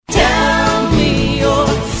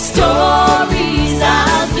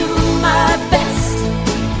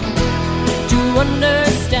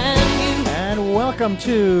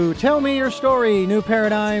to Tell Me Your Story, New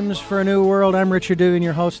Paradigms for a New World. I'm Richard Dugan,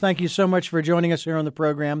 your host. Thank you so much for joining us here on the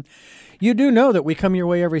program. You do know that we come your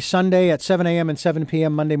way every Sunday at 7 a.m. and 7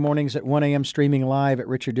 p.m., Monday mornings at 1 a.m., streaming live at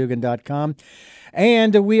richarddugan.com.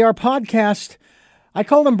 And we are podcast. I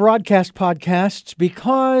call them broadcast podcasts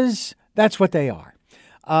because that's what they are.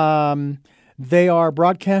 They are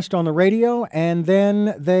broadcast on the radio, and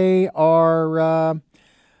then they are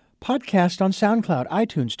podcast on SoundCloud,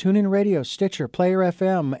 iTunes, TuneIn Radio, Stitcher, Player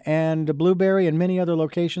FM, and Blueberry, and many other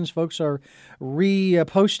locations. Folks are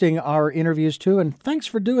reposting our interviews too, and thanks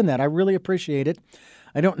for doing that. I really appreciate it.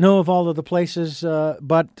 I don't know of all of the places,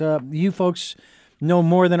 but you folks know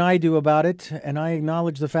more than I do about it, and I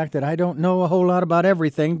acknowledge the fact that I don't know a whole lot about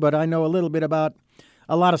everything, but I know a little bit about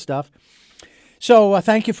a lot of stuff. So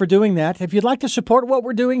thank you for doing that. If you'd like to support what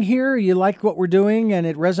we're doing here, you like what we're doing and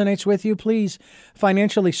it resonates with you, please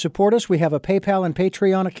financially support us. We have a PayPal and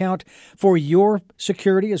Patreon account for your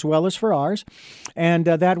security as well as for ours. And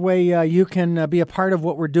that way you can be a part of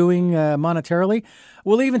what we're doing monetarily.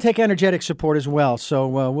 We'll even take energetic support as well. So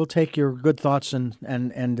we'll take your good thoughts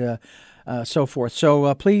and so forth.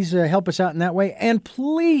 So please help us out in that way. And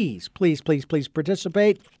please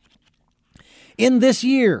participate in this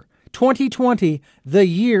year. 2020, the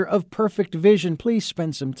year of perfect vision. Please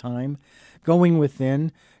spend some time going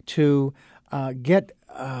within to get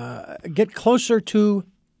closer to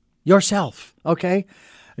yourself. Okay,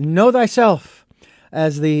 know thyself,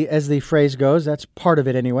 as the phrase goes. That's part of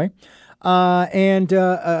it anyway. And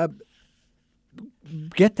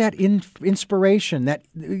get that inspiration. That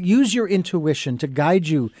use your intuition to guide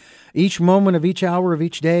you each moment of each hour of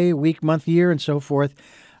each day, week, month, year, and so forth.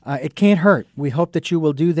 It can't hurt. We hope that you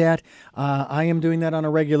will do that. I am doing that on a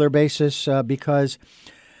regular basis because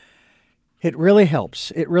it really helps.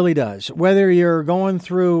 It really does. Whether you're going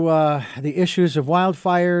through the issues of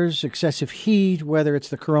wildfires, excessive heat, whether it's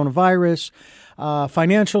the coronavirus,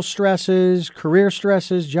 financial stresses, career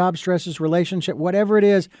stresses, job stresses, relationship, whatever it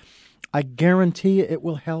is, I guarantee it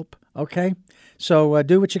will help. Okay? So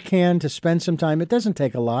do what you can to spend some time. It doesn't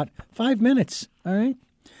take a lot. 5 minutes. All right?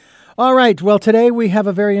 All right. Well, today we have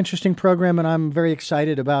a very interesting program, and I'm very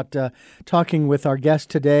excited about talking with our guest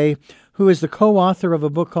today, who is the co-author of a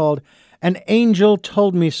book called An Angel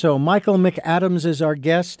Told Me So. Michael McAdams is our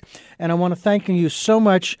guest, and I want to thank you so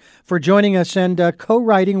much for joining us and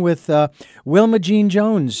co-writing with Wilma Jean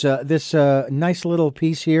Jones this nice little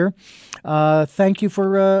piece here. Thank you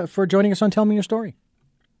for joining us on Tell Me Your Story.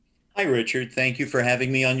 Hi, Richard. Thank you for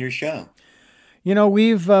having me on your show. You know,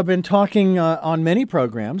 we've been talking on many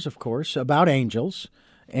programs, of course, about angels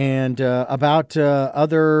and about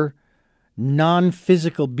other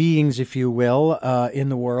non-physical beings, if you will, in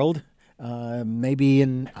the world. Maybe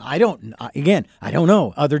I don't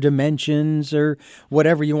know, other dimensions or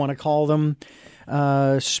whatever you want to call them,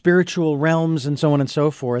 spiritual realms and so on and so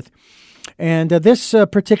forth. And this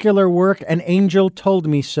particular work, An Angel Told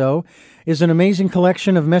Me So, is an amazing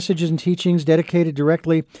collection of messages and teachings dictated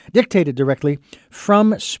directly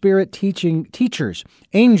from spirit teachers,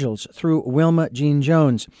 angels, through Wilma Jean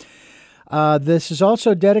Jones. This is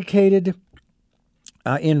also dictated,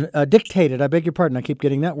 I beg your pardon, I keep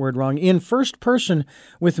getting that word wrong, in first person,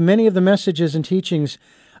 with many of the messages and teachings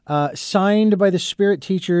signed by the spirit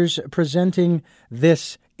teachers presenting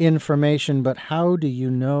this information. But how do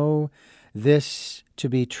you know this to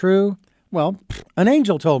be true? Well, an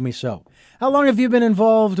angel told me so. How long have you been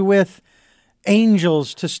involved with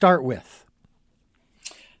angels to start with?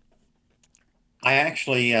 I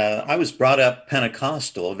was brought up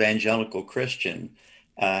Pentecostal, evangelical Christian,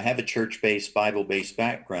 have a church-based, Bible-based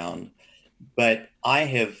background, but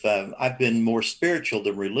I've been more spiritual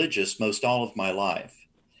than religious most all of my life.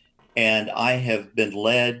 And I have been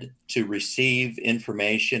led to receive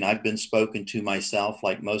information. I've been spoken to myself,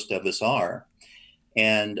 like most of us are.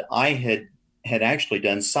 And I had actually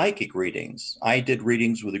done psychic readings. I did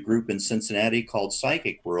readings with a group in Cincinnati called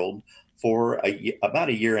Psychic World for about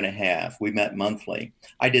a year and a half. We met monthly.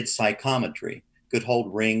 I did psychometry, could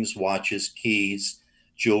hold rings, watches, keys,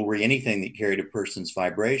 jewelry, anything that carried a person's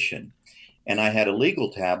vibration. And I had a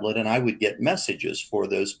legal tablet, and I would get messages for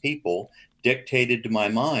those people dictated to my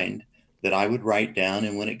mind that I would write down,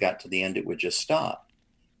 and when it got to the end, it would just stop.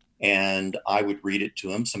 And I would read it to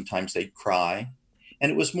them. Sometimes they'd cry.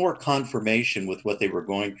 And it was more confirmation with what they were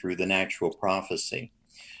going through than actual prophecy.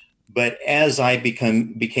 But as I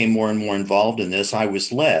became more and more involved in this, I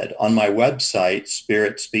was led. On my website,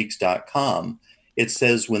 spiritspeaks.com, it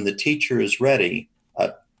says when the teacher is ready,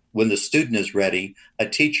 when the student is ready, a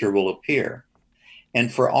teacher will appear.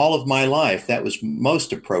 And for all of my life, that was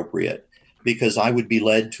most appropriate, because I would be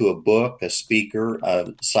led to a book, a speaker,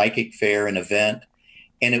 a psychic fair, an event,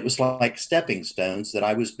 And it was like stepping stones that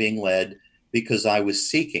I was being led because I was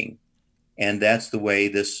seeking. And that's the way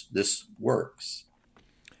this works.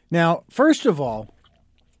 Now, first of all,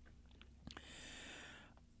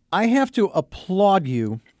 I have to applaud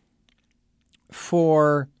you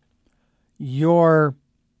for your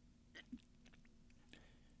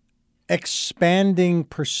expanding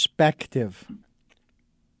perspective,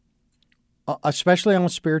 especially on a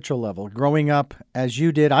spiritual level. Growing up as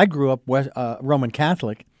you did, I grew up Roman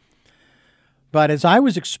Catholic, but as I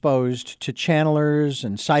was exposed to channelers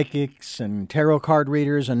and psychics and tarot card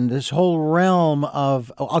readers and this whole realm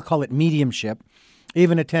of, I'll call it mediumship,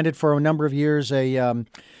 even attended for a number of years a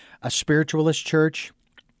spiritualist church,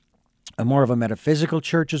 a more of a metaphysical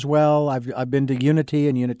church as well. I've been to Unity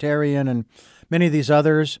and Unitarian and many of these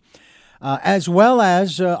others, as well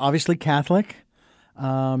as obviously Catholic.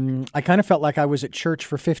 I kind of felt like I was at church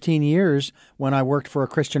for 15 years when I worked for a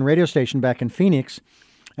Christian radio station back in Phoenix.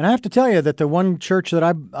 And I have to tell you that the one church that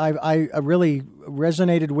I really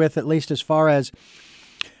resonated with, at least as far as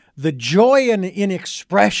the joy in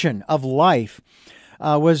expression of life,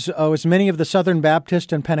 was many of the Southern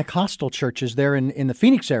Baptist and Pentecostal churches there in the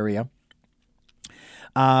Phoenix area.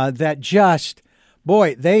 That just,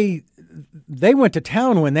 boy, they went to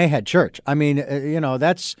town when they had church. I mean,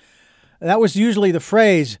 that was usually the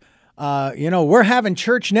phrase, we're having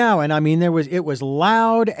church now. And I mean, it was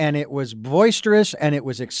loud and it was boisterous and it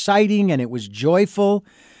was exciting and it was joyful,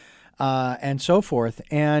 and so forth.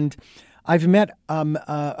 And I've met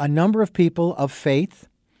a number of people of faith,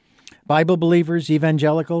 Bible believers,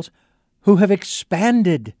 evangelicals, who have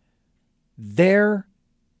expanded their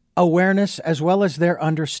awareness as well as their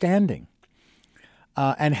understanding,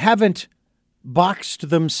 and haven't boxed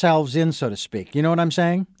themselves in, so to speak. You know what I'm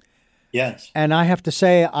saying? Yes. And I have to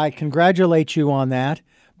say, I congratulate you on that,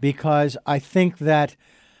 because I think that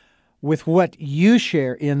with what you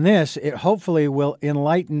share in this, it hopefully will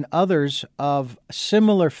enlighten others of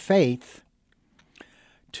similar faith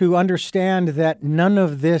to understand that none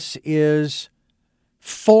of this is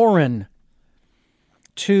foreign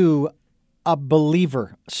to a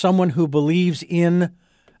believer, someone who believes in,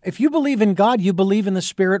 if you believe in God, you believe in the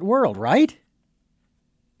spirit world, right?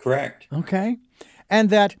 Correct. Okay. And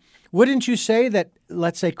that, wouldn't you say that,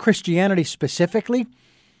 let's say Christianity specifically,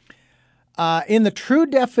 in the true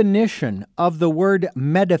definition of the word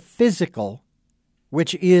metaphysical,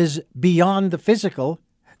 which is beyond the physical,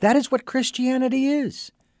 that is what Christianity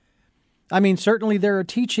is. I mean, certainly there are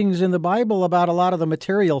teachings in the Bible about a lot of the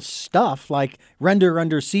material stuff, like render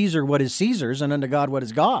unto Caesar what is Caesar's and unto God what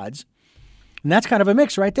is God's. And that's kind of a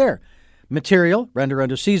mix right there. Material, render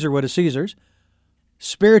unto Caesar what is Caesar's.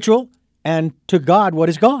 Spiritual, and to God what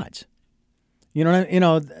is God's.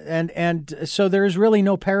 And so there is really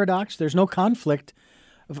no paradox. There's no conflict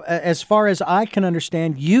as far as I can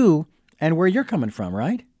understand you and where you're coming from,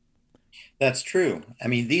 right? That's true. I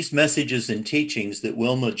mean, these messages and teachings that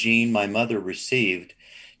Wilma Jean, my mother, received,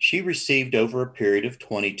 she received over a period of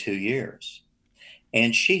 22 years.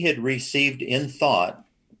 And she had received in thought,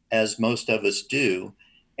 as most of us do,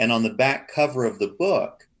 and on the back cover of the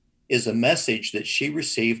book is a message that she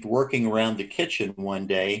received working around the kitchen one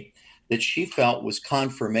day that she felt was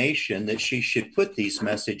confirmation that she should put these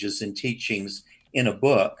messages and teachings in a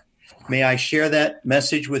book. May I share that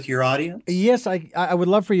message with your audience? Yes, I would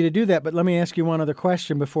love for you to do that, but let me ask you one other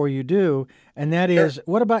question before you do, and that is, sure.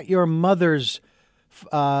 What about your mother's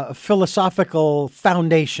philosophical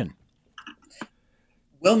foundation?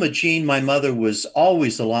 Wilma Jean, my mother, was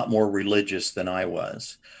always a lot more religious than I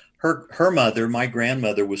was. Her mother, my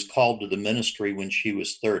grandmother, was called to the ministry when she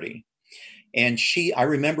was 30. And I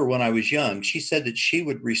remember when I was young, she said that she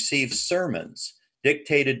would receive sermons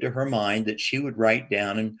dictated to her mind that she would write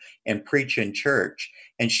down and preach in church.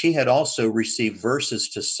 And she had also received verses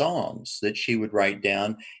to songs that she would write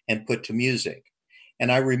down and put to music.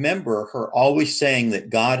 And I remember her always saying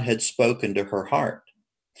that God had spoken to her heart,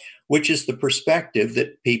 which is the perspective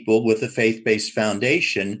that people with a faith-based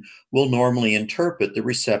foundation will normally interpret the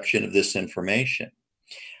reception of this information.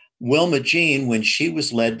 Wilma Jean, when she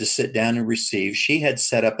was led to sit down and receive, she had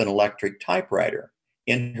set up an electric typewriter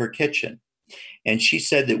in her kitchen. And she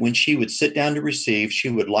said that when she would sit down to receive, she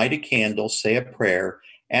would light a candle, say a prayer,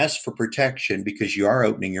 ask for protection because you are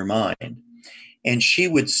opening your mind. And she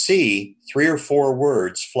would see 3 or 4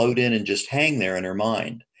 words float in and just hang there in her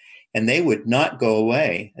mind. And they would not go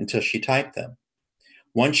away until she typed them.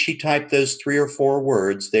 Once she typed those 3 or 4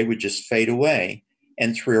 words, they would just fade away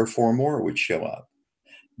and 3 or 4 more would show up.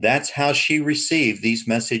 That's how she received these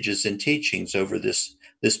messages and teachings over this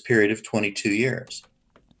period of 22 years.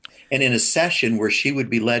 And in a session where she would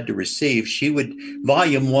be led to receive,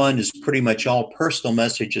 volume one is pretty much all personal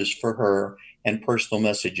messages for her and personal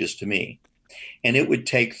messages to me. And it would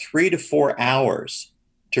take 3 to 4 hours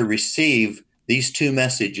to receive these two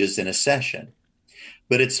messages in a session.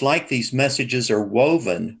 But it's like these messages are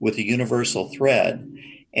woven with a universal thread.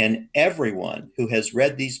 And everyone who has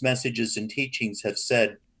read these messages and teachings have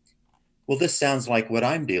said, well, this sounds like what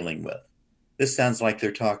I'm dealing with. This sounds like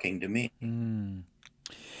they're talking to me.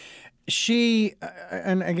 She,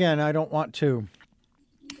 and again, I don't want to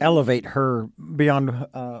elevate her beyond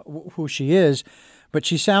who she is, but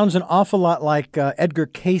she sounds an awful lot like Edgar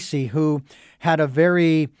Cayce, who had a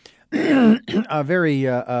very,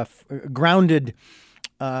 grounded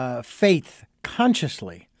faith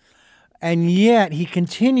consciously, and yet he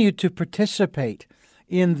continued to participate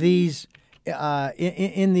in these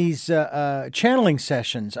channeling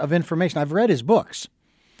sessions of information. I've read his books,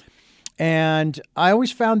 and I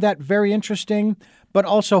always found that very interesting, but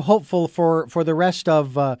also hopeful for the rest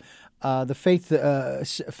of the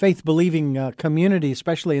faith-believing community,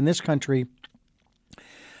 especially in this country,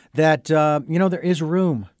 that, there is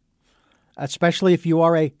room, especially if you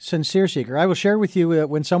are a sincere seeker. I will share with you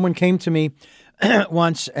when someone came to me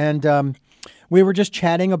once, and we were just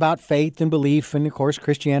chatting about faith and belief and, of course,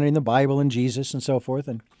 Christianity and the Bible and Jesus and so forth.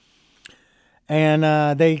 And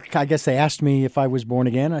I guess they asked me if I was born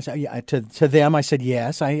again. I said, yeah, to them, I said,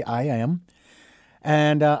 yes, I am.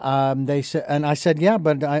 And they said, and I said, yeah,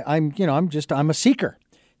 but I'm a seeker.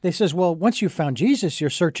 They says, well, once you found Jesus, your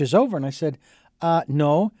search is over. And I said,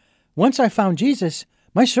 no, once I found Jesus,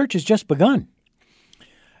 my search has just begun.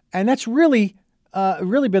 And that's really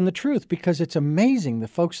been the truth, because it's amazing the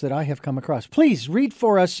folks that I have come across. Please read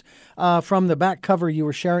for us from the back cover. You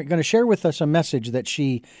were going to share with us a message that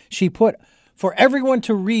she put for everyone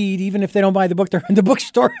to read, even if they don't buy the book. They're in the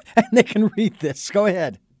bookstore and they can read this. Go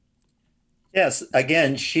ahead. Yes.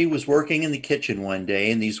 Again, she was working in the kitchen one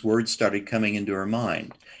day and these words started coming into her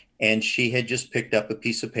mind. And she had just picked up a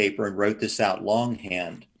piece of paper and wrote this out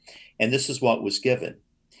longhand. And this is what was given.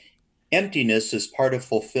 Emptiness is part of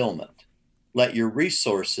fulfillment. Let your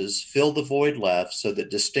resources fill the void left so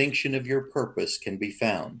that distinction of your purpose can be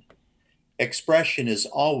found. Expression is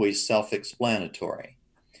always self-explanatory.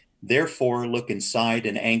 Therefore, look inside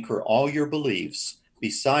and anchor all your beliefs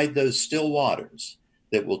beside those still waters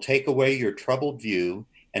that will take away your troubled view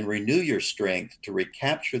and renew your strength to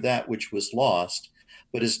recapture that which was lost,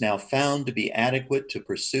 but is now found to be adequate to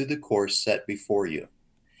pursue the course set before you.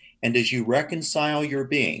 And as you reconcile your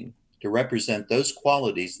being to represent those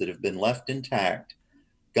qualities that have been left intact,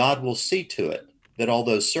 God will see to it that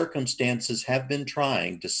although circumstances have been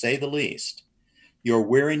trying, to say the least, your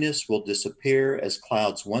weariness will disappear as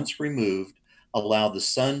clouds once removed allow the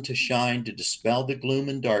sun to shine to dispel the gloom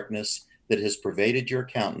and darkness that has pervaded your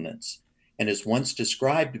countenance. And as once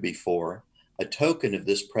described before, a token of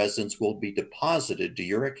this presence will be deposited to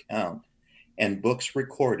your account and books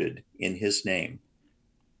recorded in his name.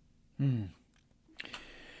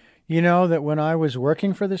 You know that when I was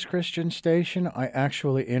working for this Christian station, I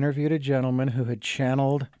actually interviewed a gentleman who had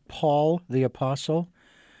channeled Paul the Apostle.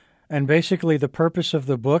 And basically the purpose of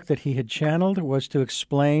the book that he had channeled was to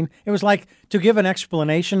explain. It was like to give an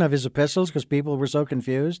explanation of his epistles because people were so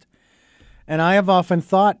confused. And I have often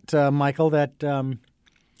thought, Michael, that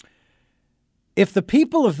if the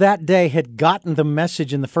people of that day had gotten the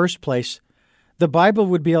message in the first place,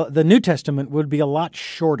 the New Testament would be a lot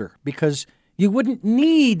shorter, because you wouldn't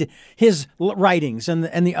need his writings and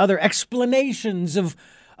the other explanations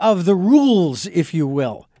of the rules, if you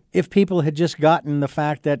will, if people had just gotten the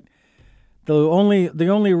fact that the only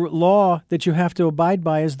law that you have to abide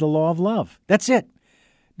by is the law of love. That's it.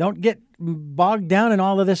 Don't get bogged down in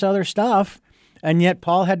all of this other stuff. And yet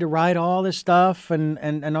Paul had to write all this stuff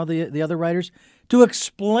and all the other writers to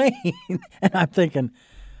explain. And I'm thinking,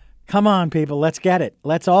 come on, people, let's get it.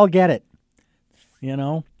 Let's all get it. You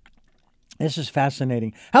know, this is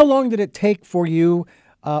fascinating. How long did it take for you,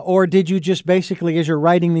 or did you just basically, as you're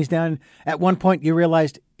writing these down, at one point you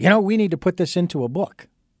realized, we need to put this into a book?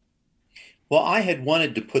 Well, I had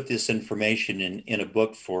wanted to put this information in a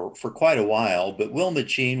book for quite a while, but Wilma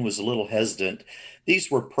Jean was a little hesitant.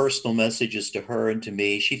 These were personal messages to her and to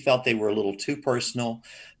me. She felt they were a little too personal,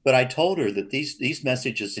 but I told her that these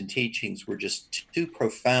messages and teachings were just too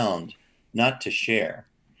profound not to share.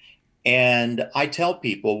 And I tell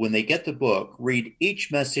people when they get the book, read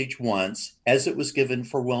each message once as it was given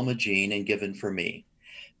for Wilma Jean and given for me.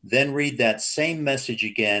 Then read that same message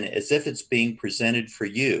again as if it's being presented for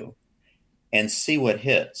you, and see what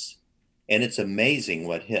hits. And it's amazing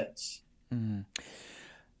what hits.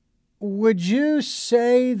 Would you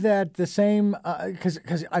say that the same,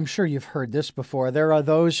 because I'm sure you've heard this before, there are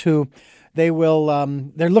those who they're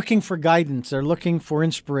looking for guidance, they're looking for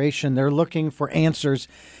inspiration, they're looking for answers.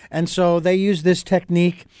 And so they use this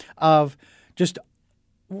technique of just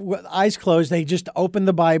with eyes closed, they just open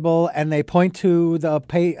the Bible and they point to the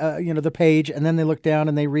page, and then they look down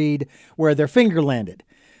and they read where their finger landed,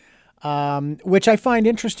 which I find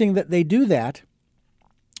interesting that they do that.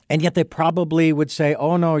 And yet they probably would say,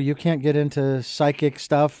 oh, no, you can't get into psychic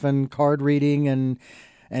stuff and card reading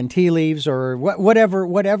and tea leaves or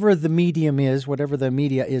whatever the medium is, whatever the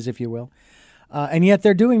media is, if you will. And yet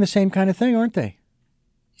they're doing the same kind of thing, aren't they?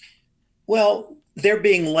 Well, they're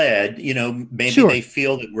being led, maybe Sure. They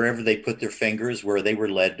feel that wherever they put their fingers, where they were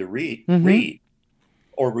led to read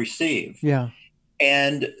or receive. Yeah.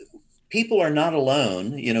 And people are not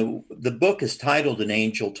alone. The book is titled An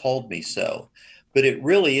Angel Told Me So. But it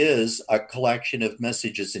really is a collection of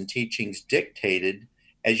messages and teachings dictated,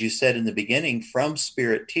 as you said in the beginning, from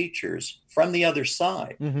spirit teachers from the other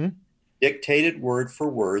side, dictated word for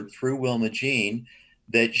word through Wilma Jean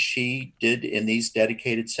that she did in these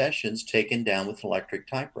dedicated sessions taken down with an electric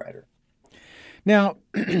typewriter. Now,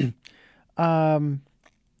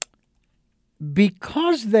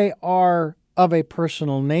 because they are of a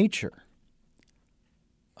personal nature,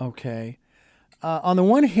 okay, on the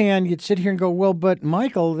one hand, you'd sit here and go, well, but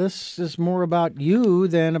Michael, this is more about you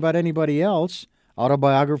than about anybody else.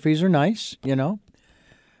 Autobiographies are nice,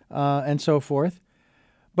 and so forth.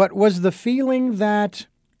 But was the feeling that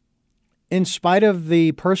in spite of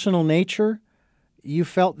the personal nature, you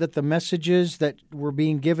felt that the messages that were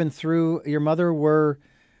being given through your mother were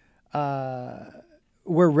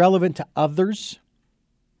relevant to others?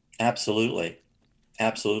 Absolutely.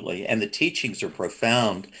 Absolutely. And the teachings are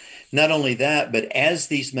profound. Not only that, but as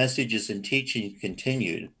these messages and teachings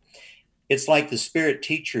continued, it's like the spirit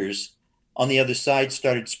teachers on the other side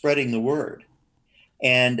started spreading the word.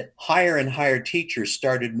 And higher teachers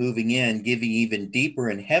started moving in, giving even deeper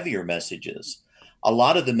and heavier messages. A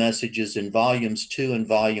lot of the messages in volumes 2 and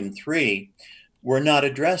volume 3 were not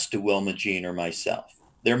addressed to Wilma Jean or myself.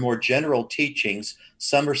 They're more general teachings.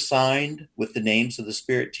 Some are signed with the names of the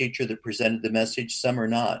spirit teacher that presented the message, some are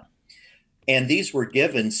not. And these were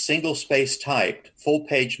given single space typed, full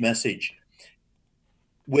page message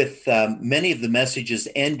with many of the messages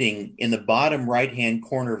ending in the bottom right-hand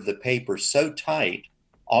corner of the paper so tight,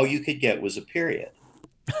 all you could get was a period.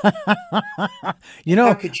 How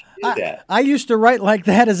could you do that? I used to write like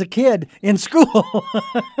that as a kid in school.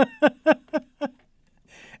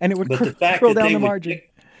 And it would curl down the margin.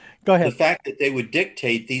 Go ahead. The fact that they would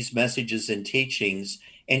dictate these messages and teachings,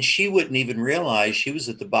 and she wouldn't even realize she was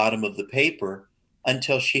at the bottom of the paper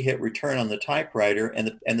until she hit return on the typewriter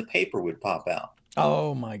and the paper would pop out.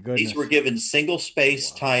 Oh, my goodness. These were given single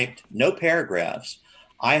space typed, no paragraphs.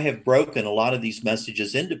 I have broken a lot of these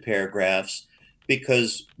messages into paragraphs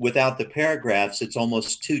because without the paragraphs, it's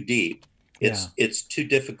almost too deep. It's too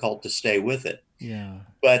difficult to stay with it. Yeah.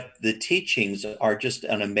 But the teachings are just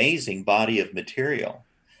an amazing body of material.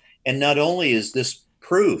 And not only is this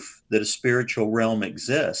proof that a spiritual realm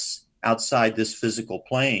exists outside this physical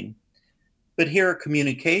plane, but here are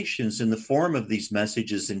communications in the form of these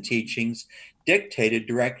messages and teachings dictated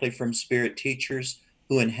directly from spirit teachers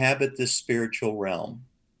who inhabit this spiritual realm.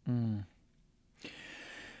 Mm.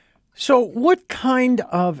 So what kind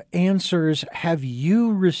of answers have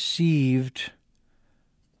you received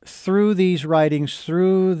through these writings,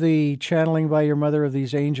 through the channeling by your mother of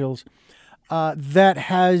these angels, that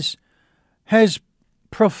has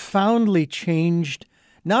profoundly changed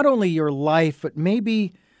not only your life, but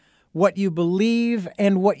maybe what you believe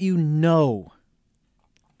and what you know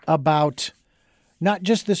about not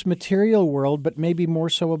just this material world, but maybe more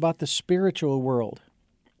so about the spiritual world?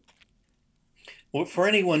 Well, for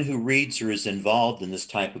anyone who reads or is involved in this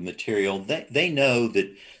type of material, they know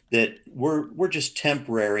that we're just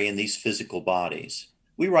temporary in these physical bodies.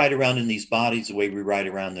 We ride around in these bodies the way we ride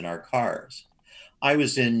around in our cars. I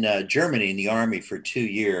was in Germany in the Army for 2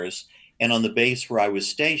 years, and on the base where I was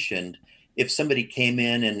stationed, if somebody came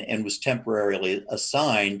in and was temporarily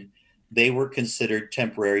assigned, they were considered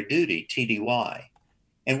temporary duty, TDY.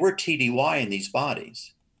 And we're TDY in these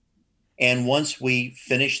bodies. And once we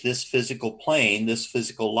finish this physical plane, this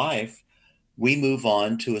physical life, we move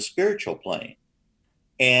on to a spiritual plane.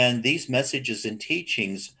 And these messages and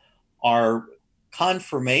teachings are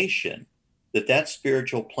confirmation that that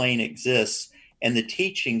spiritual plane exists, and the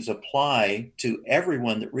teachings apply to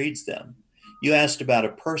everyone that reads them. You asked about a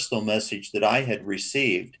personal message that I had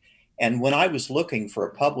received. And when I was looking for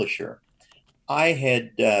a publisher, I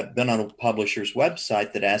had been on a publisher's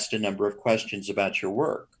website that asked a number of questions about your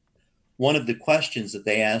work. one of the questions that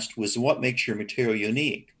they asked was, what makes your material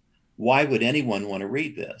unique? Why would anyone want to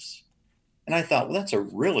read this? And I thought, well, that's a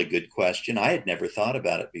really good question. I had never thought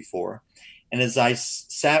about it before. And as I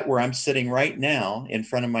sat where I'm sitting right now in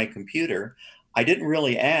front of my computer, I didn't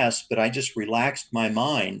really ask, but I just relaxed my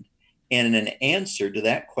mind. And an answer to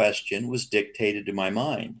that question was dictated to my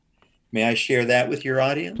mind. May I share that with your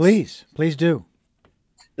audience? Please do.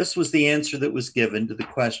 This was the answer that was given to the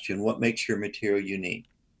question, what makes your material unique?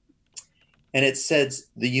 And it says,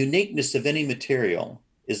 the uniqueness of any material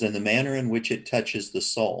is in the manner in which it touches the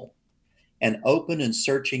soul. An open and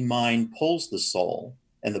searching mind pulls the soul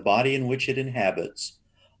and the body in which it inhabits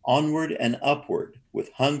onward and upward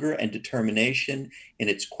with hunger and determination in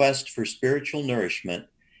its quest for spiritual nourishment,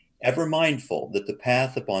 ever mindful that the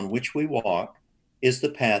path upon which we walk is the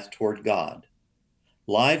path toward God.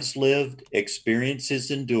 Lives lived,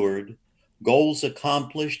 experiences endured, goals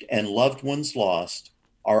accomplished, and loved ones lost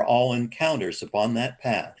are all encounters upon that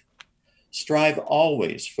path. Strive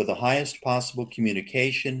always for the highest possible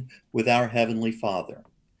communication with our Heavenly Father.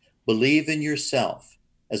 Believe in yourself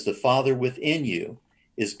as the Father within you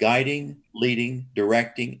is guiding, leading,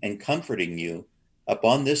 directing, and comforting you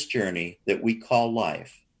upon this journey that we call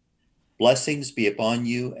life. Blessings be upon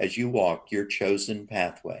you as you walk your chosen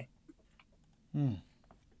pathway. And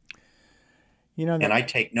I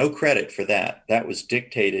take no credit for that. That was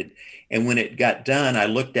dictated. And when it got done, I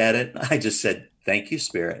looked at it and I just said, thank you,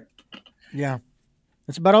 Spirit. Yeah.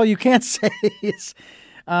 That's about all you can say.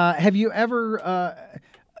 Have you ever,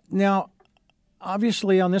 now,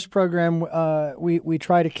 obviously on this program, we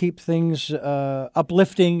try to keep things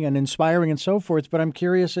uplifting and inspiring and so forth, but I'm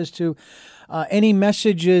curious as to any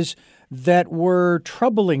messages that were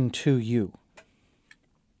troubling to you.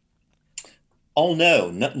 Oh, no.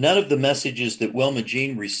 None of the messages that Wilma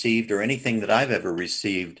Jean received or anything that I've ever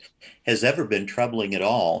received has ever been troubling at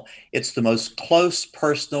all. It's the most close,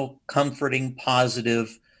 personal, comforting,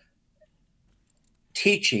 positive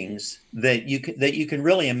teachings that you can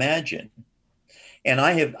really imagine. And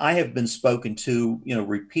I have been spoken to,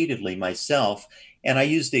 repeatedly myself. And I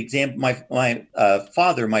use the example, my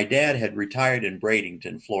father, my dad had retired in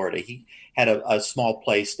Bradenton, Florida. He had a small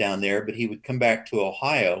place down there, but he would come back to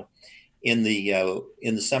Ohio in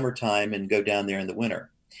the summertime and go down there in the winter.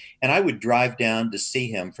 And I would drive down to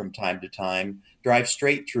see him from time to time, drive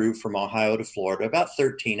straight through from Ohio to Florida, about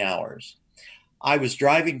 13 hours. I was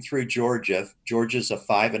driving through Georgia. Georgia's a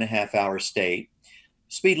 5.5-hour state.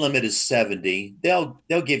 Speed limit is 70. They'll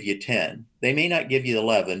give you 10. They may not give you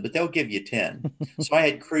 11, but they'll give you 10. So I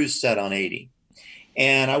had cruise set on 80.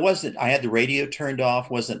 And I had the radio turned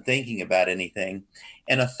off, wasn't thinking about anything.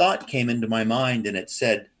 And a thought came into my mind and it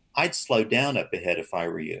said, I'd slow down up ahead if I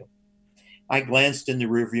were you. I glanced in the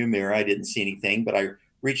rearview mirror. I didn't see anything, but I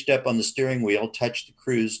reached up on the steering wheel, touched the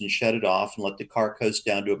cruise and shut it off and let the car coast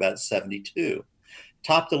down to about 72.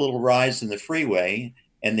 Topped a little rise in the freeway,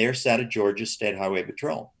 and there sat a Georgia State Highway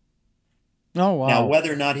Patrol. Oh, wow. Now,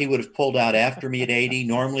 whether or not he would have pulled out after me at 80,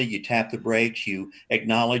 normally you tap the brakes, you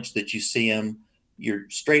acknowledge that you see him, you're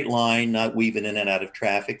straight line, not weaving in and out of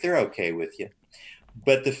traffic. They're okay with you.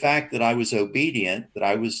 But the fact that I was obedient, that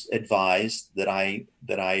I was advised, that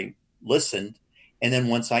I listened, and then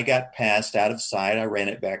once I got past out of sight, I ran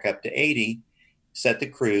it back up to 80, set the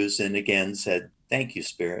cruise, and again said, thank you,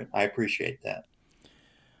 Spirit. I appreciate that.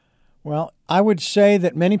 Well, I would say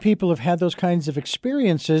that many people have had those kinds of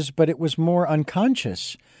experiences, but it was more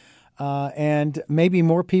unconscious. And maybe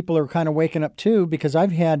more people are kind of waking up too, because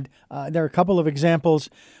I've had, there are a couple of examples.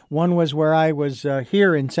 One was where I was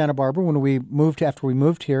here in Santa Barbara after we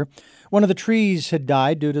moved here. One of the trees had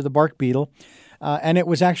died due to the bark beetle. And it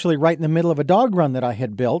was actually right in the middle of a dog run that I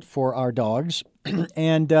had built for our dogs.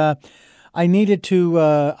 And I needed to,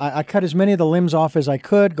 I cut as many of the limbs off as I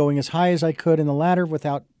could, going as high as I could in the ladder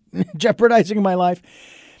without jeopardizing my life.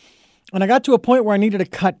 And I got to a point where I needed to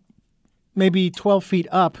cut maybe 12 feet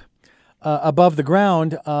up above the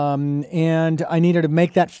ground, and I needed to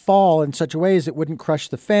make that fall in such a way as it wouldn't crush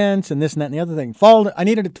the fence and this and that and the other thing. I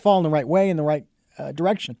needed it to fall in the right way, in the right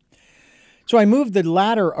direction. So I moved the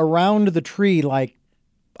ladder around the tree like,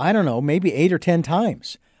 I don't know, maybe 8 or 10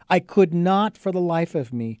 times. I could not, for the life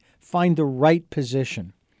of me, find the right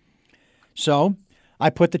position. So I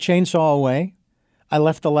put the chainsaw away. I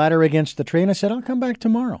left the ladder against the tree, and I said, I'll come back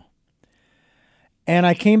tomorrow. And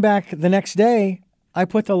I came back the next day. I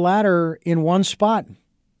put the ladder in one spot.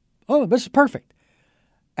 Oh, this is perfect.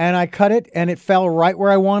 And I cut it, and it fell right where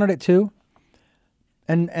I wanted it to,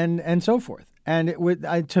 and so forth. And it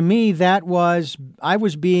would, to me, I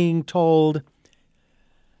was being told,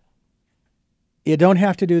 you don't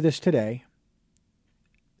have to do this today.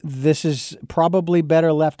 this is probably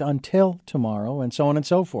better left until tomorrow, and so on and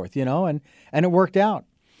so forth, and it worked out.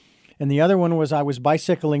 And the other one was I was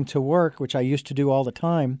bicycling to work, which I used to do all the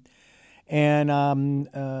time. And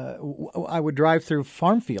I would drive through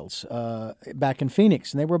farm fields back in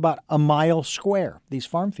Phoenix, and they were about a mile square, these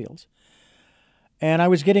farm fields. And I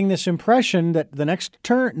was getting this impression that the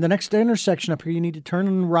next intersection up here, you need to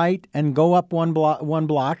turn right and go up one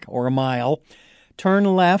block or a mile, turn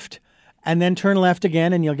left, and then turn left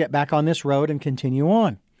again, and you'll get back on this road and continue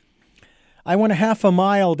on. I went a half a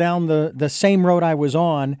mile down the same road I was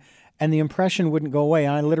on, and the impression wouldn't go away.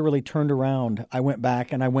 I literally turned around. I went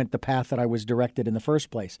back, and I went the path that I was directed in the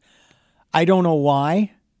first place. I don't know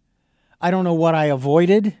why. I don't know what I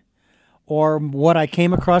avoided or what I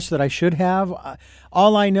came across that I should have.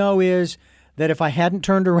 All I know is that if I hadn't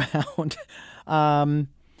turned around,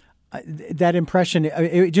 that impression,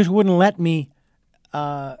 it just wouldn't let me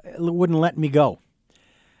go.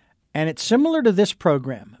 And it's similar to this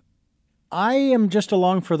program. I am just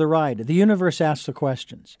along for the ride. The universe asks the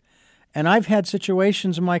questions. And I've had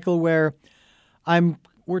situations, Michael, where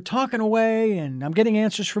we're talking away and I'm getting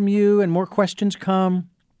answers from you and more questions come.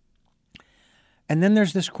 And then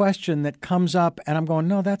there's this question that comes up and I'm going,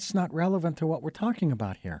 no, that's not relevant to what we're talking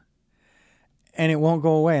about here. And it won't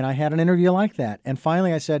go away. And I had an interview like that. And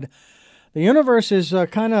finally I said, the universe is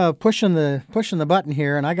kind of pushing the button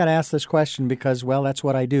here. And I got to ask this question because, well, that's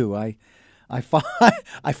what I do. I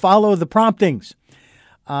follow the promptings.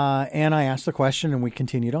 And I asked the question and we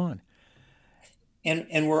continued on.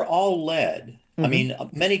 And we're all led. Mm-hmm. I mean,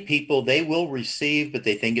 many people, they will receive, but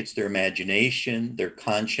they think it's their imagination, their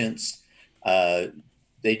conscience.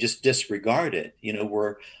 They just disregard it.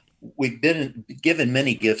 We've been given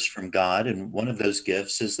many gifts from God, and one of those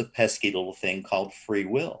gifts is the pesky little thing called free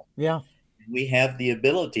will. Yeah. We have the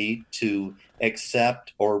ability to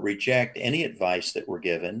accept or reject any advice that we're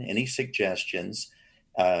given, any suggestions,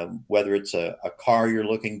 whether it's a car you're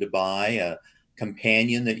looking to buy, a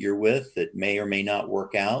companion that you're with that may or may not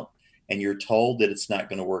work out, and you're told that it's not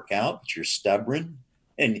going to work out, but you're stubborn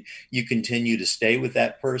and you continue to stay with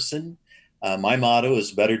that person. My motto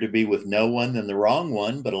is better to be with no one than the wrong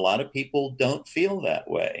one, but a lot of people don't feel that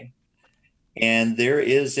way. And there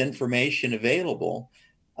is information available.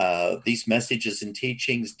 These messages and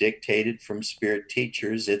teachings dictated from spirit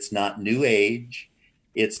teachers. It's not New Age.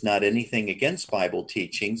 It's not anything against Bible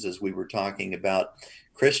teachings, as we were talking about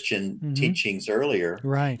Christian teachings earlier.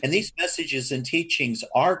 Right. And these messages and teachings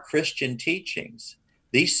are Christian teachings.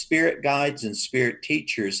 These spirit guides and spirit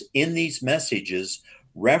teachers in these messages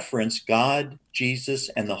reference God, Jesus,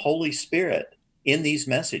 and the Holy Spirit in these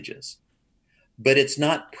messages. But it's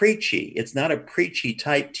not preachy. It's not a preachy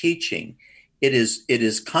type teaching. It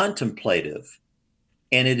is contemplative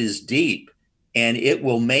and it is deep, and it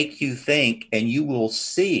will make you think, and you will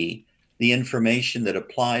see the information that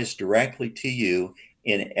applies directly to you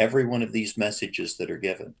in every one of these messages that are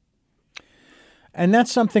given. And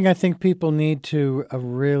that's something I think people need to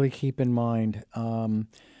really keep in mind.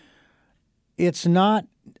 It's not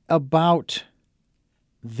about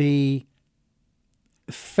the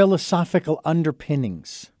philosophical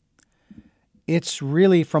underpinnings. It's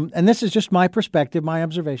really and this is just my perspective, my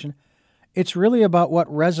observation, it's really about what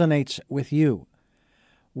resonates with you.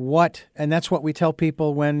 And that's what we tell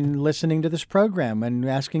people when listening to this program and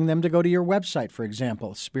asking them to go to your website, for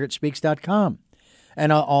example, spiritspeaks.com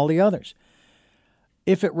and all the others.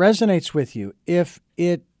 If it resonates with you, if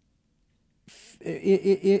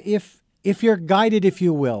you're guided, if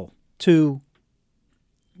you will, to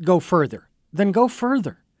go further, then go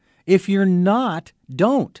further. If you're not,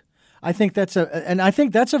 don't. I think that's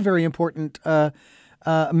a very important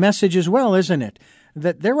message as well, isn't it?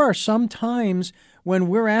 That there are some times when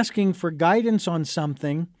we're asking for guidance on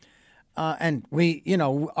something, and we,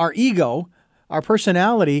 our ego, our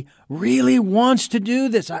personality really wants to do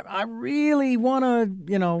this. I really want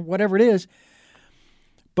to, whatever it is.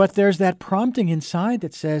 But there's that prompting inside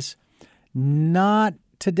that says, not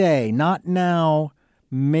today, not now.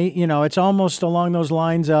 It's almost along those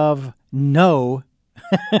lines of no,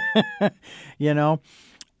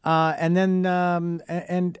 and then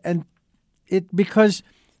and it, because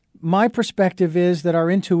my perspective is that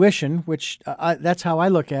our intuition, which that's how I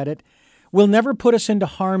look at it, will never put us into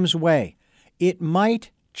harm's way. It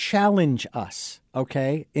might challenge us,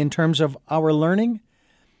 okay, in terms of our learning,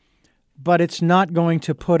 but it's not going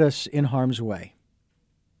to put us in harm's way.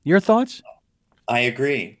 Your thoughts? I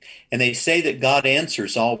agree. And they say that God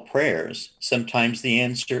answers all prayers. Sometimes the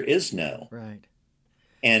answer is no. Right.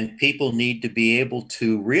 And people need to be able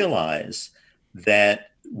to realize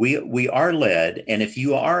that we are led. And if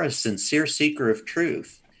you are a sincere seeker of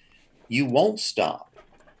truth, you won't stop.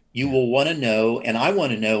 You will want to know, and I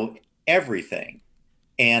want to know everything.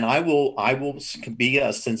 And I will be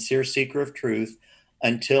a sincere seeker of truth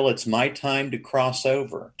until it's my time to cross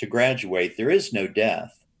over, to graduate. There is no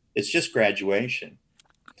death. It's just graduation.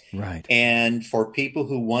 Right. And for people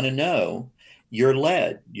who want to know, you're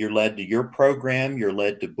led. You're led to your program, you're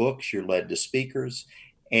led to books, you're led to speakers,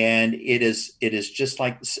 and it is just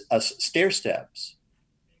like stair steps.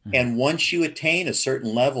 And once you attain a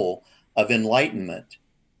certain level of enlightenment,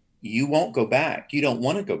 you won't go back. You don't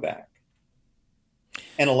want to go back.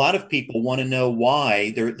 And a lot of people want to know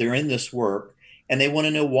why they're in this work, and they want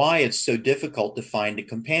to know why it's so difficult to find a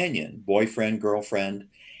companion, boyfriend, girlfriend.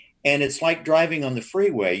 And it's like driving on the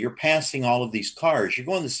freeway. You're passing all of these cars. You're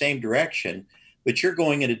going the same direction, but you're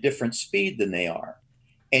going at a different speed than they are.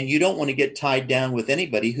 And you don't want to get tied down with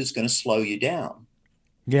anybody who's going to slow you down.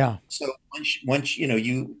 Yeah. So once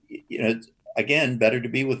again, better to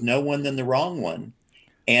be with no one than the wrong one,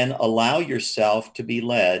 and allow yourself to be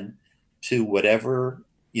led to whatever,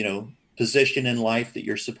 position in life that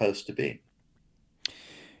you're supposed to be.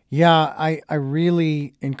 Yeah, I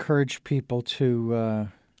really encourage people to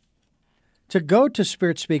go to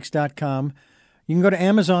spiritspeaks.com. You can go to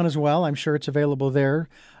Amazon as well. I'm sure it's available there,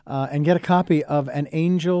 and get a copy of An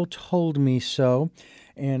Angel Told Me So.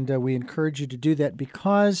 And we encourage you to do that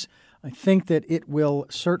because I think that it will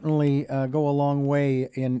certainly go a long way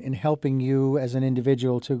in helping you as an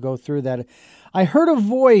individual to go through that. I heard a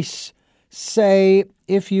voice say,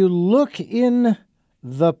 if you look in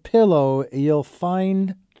the pillow, you'll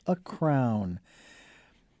find a crown.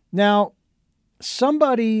 Now,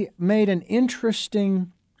 somebody made an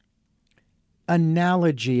interesting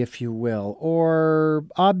analogy, if you will, or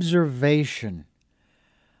observation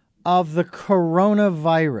of the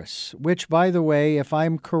coronavirus, which, by the way, if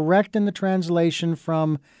I'm correct in the translation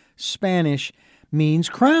from Spanish, means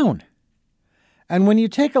crown. And when you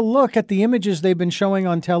take a look at the images they've been showing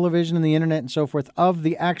on television and the internet and so forth of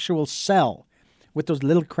the actual cell with those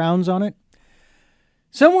little crowns on it,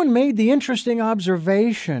 someone made the interesting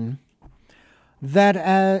observation that,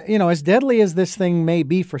 as deadly as this thing may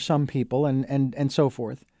be for some people and so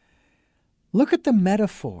forth, look at the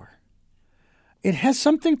metaphor. It has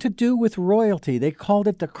something to do with royalty. They called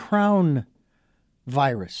it the crown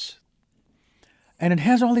virus. And it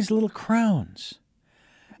has all these little crowns.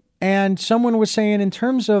 And someone was saying, in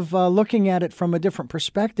terms of looking at it from a different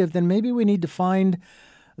perspective, then maybe we need to find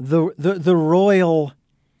the royal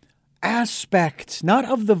aspect, not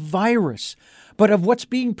of the virus, but of what's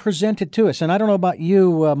being presented to us. And I don't know about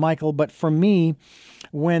you, Michael, but for me,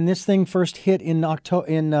 when this thing first hit in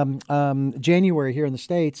January here in the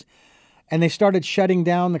States, and they started shutting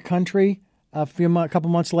down the country a couple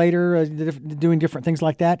months later, doing different things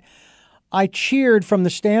like that, I cheered from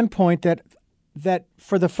the standpoint that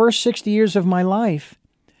for the first 60 years of my life,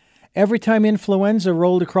 every time influenza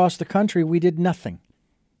rolled across the country, we did nothing.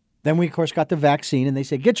 Then we, of course, got the vaccine, and they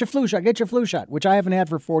said, get your flu shot, which I haven't had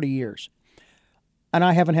for 40 years. And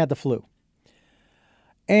I haven't had the flu.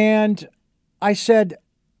 And I said,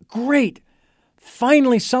 great,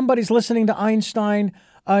 finally somebody's listening to Einstein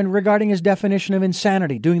regarding his definition of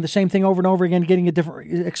insanity, doing the same thing over and over again,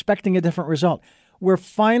 expecting a different result. We're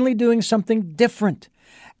finally doing something different.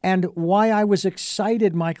 And why I was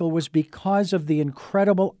excited, Michael, was because of the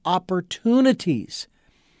incredible opportunities.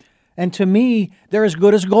 And to me, they're as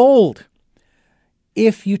good as gold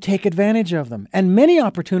if you take advantage of them. And many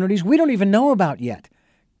opportunities we don't even know about yet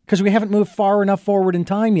because we haven't moved far enough forward in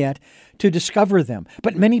time yet to discover them.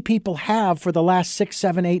 But many people have for the last 6,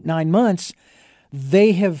 7, 8, 9 months.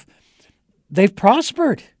 They've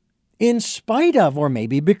prospered in spite of, or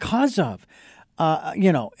maybe because of.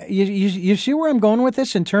 You see where I'm going with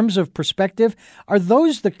this in terms of perspective? Are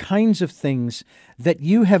those the kinds of things that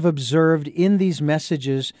you have observed in these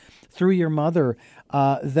messages through your mother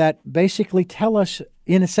that basically tell us,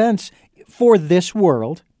 in a sense, for this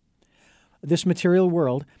world, this material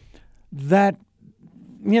world, that,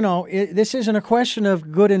 this isn't a question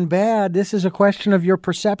of good and bad. This is a question of your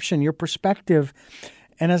perception, your perspective.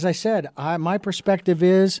 And as I said, my perspective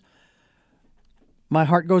is, my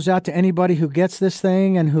heart goes out to anybody who gets this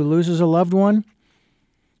thing and who loses a loved one.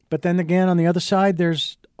 But then again, on the other side,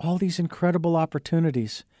 there's all these incredible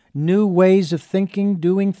opportunities, new ways of thinking,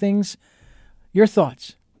 doing things. Your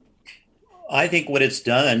thoughts? I think what it's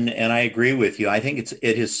done, and I agree with you, I think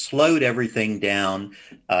it has slowed everything down.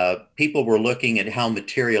 People were looking at how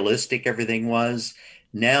materialistic everything was.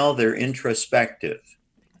 Now they're introspective,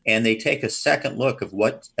 and they take a second look of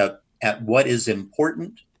at what is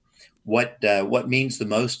important, what means the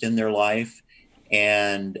most in their life,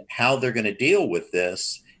 and how they're going to deal with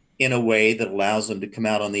this in a way that allows them to come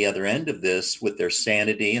out on the other end of this with their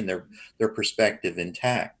sanity and their perspective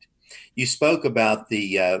intact. You spoke about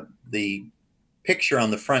the picture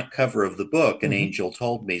on the front cover of the book, An Angel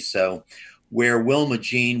Told Me So, where Wilma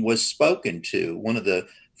Jean was spoken to. One of the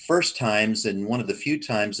first times and one of the few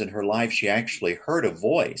times in her life she actually heard a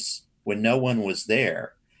voice when no one was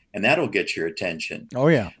there. And that'll get your attention. Oh,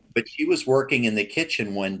 yeah. But she was working in the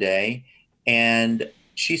kitchen one day, and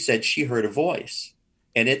she said she heard a voice.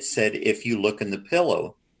 And it said, if you look in the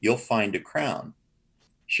pillow, you'll find a crown.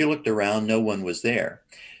 She looked around, no one was there.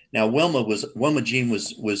 Now, Wilma Jean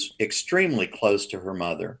was extremely close to her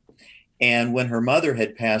mother. And when her mother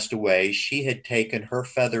had passed away, she had taken her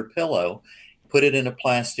feather pillow, put it in a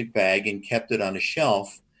plastic bag, and kept it on a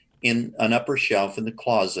shelf, in an upper shelf in the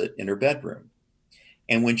closet in her bedroom.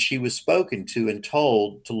 And when she was spoken to and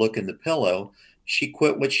told to look in the pillow, she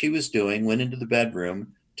quit what she was doing, went into the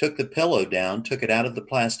bedroom, took the pillow down, took it out of the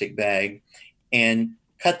plastic bag, and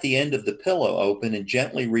cut the end of the pillow open and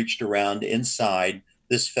gently reached around inside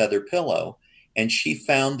this feather pillow. And she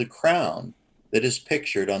found the crown that is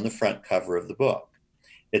pictured on the front cover of the book.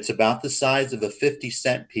 It's about the size of a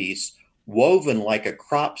 50-cent piece, woven like a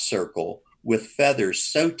crop circle with feathers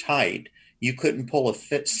so tight you couldn't pull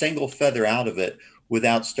a single feather out of it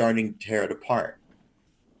without starting to tear it apart.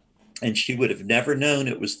 And she would have never known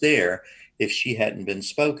it was there if she hadn't been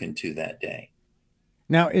spoken to that day.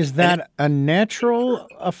 Now, is that a natural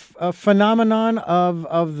a phenomenon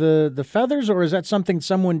of the feathers, or is that something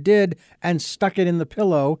someone did and stuck it in the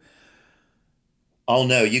pillow? Oh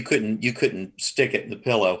no, you couldn't stick it in the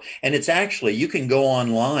pillow. And it's actually, you can go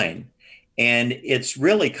online, and it's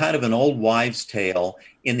really kind of an old wives' tale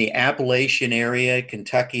in the Appalachian area,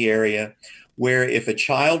 Kentucky area, where if a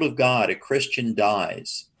child of God, a Christian,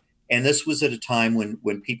 dies, and this was at a time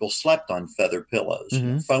when people slept on feather pillows.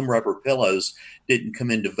 Mm-hmm. Foam rubber pillows didn't come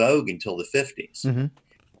into vogue until the 50s. Mm-hmm.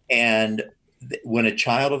 And when a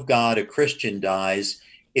child of God, a Christian, dies,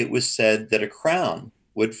 it was said that a crown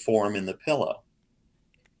would form in the pillow.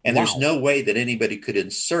 And Wow. There's no way that anybody could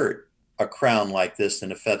insert a crown like this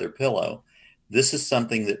in a feather pillow. This is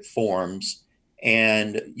something that forms,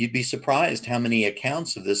 and you'd be surprised how many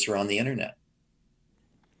accounts of this are on the internet.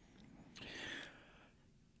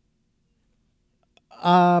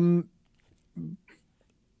 That's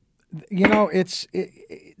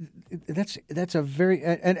a very,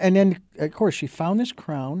 and then of course she found this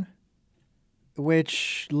crown,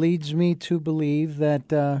 which leads me to believe that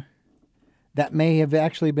that may have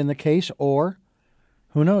actually been the case, or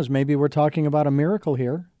who knows, maybe we're talking about a miracle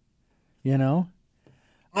here, you know?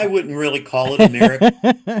 I wouldn't really call it a miracle.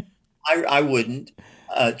 I wouldn't.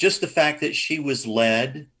 Just the fact that she was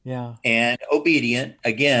led and obedient,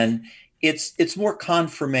 again, it's more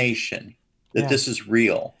confirmation that this is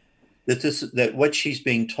real, that what she's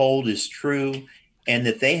being told is true, and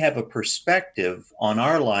that they have a perspective on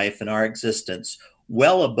our life and our existence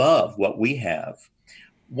well above what we have.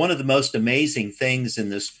 One of the most amazing things in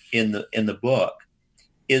the book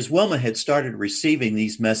is Wilma had started receiving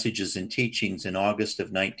these messages and teachings in August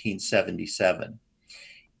of 1977.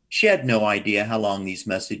 She had no idea how long these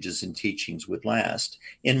messages and teachings would last.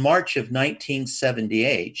 In March of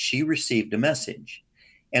 1978, she received a message.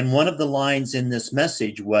 And one of the lines in this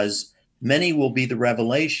message was, "Many will be the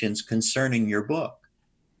revelations concerning your book."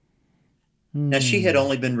 Now, she had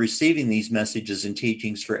only been receiving these messages and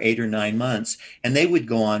teachings for 8 or 9 months, and they would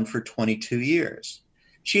go on for 22 years.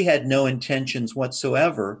 She had no intentions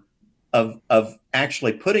whatsoever of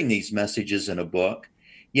actually putting these messages in a book.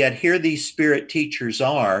 Yet here these spirit teachers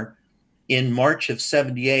are in March of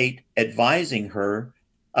 78 advising her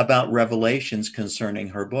about revelations concerning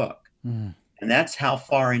her book. And that's how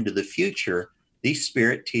far into the future these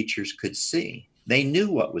spirit teachers could see. They knew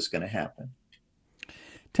what was going to happen.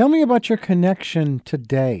 Tell me about your connection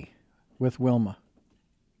today with Wilma.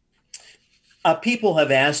 People have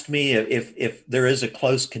asked me if there is a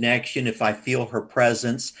close connection, if I feel her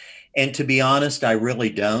presence. And to be honest, I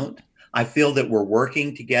really don't. I feel that we're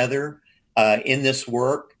working together in this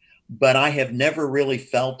work, but I have never really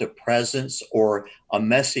felt a presence or a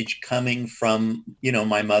message coming from,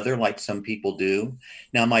 my mother like some people do.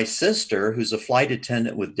 Now, my sister, who's a flight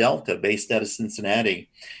attendant with Delta based out of Cincinnati,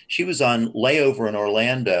 she was on layover in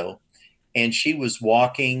Orlando, and she was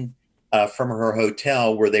walking from her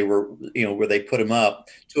hotel where they were, where they put them up,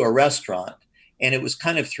 to a restaurant. And it was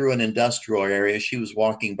kind of through an industrial area. She was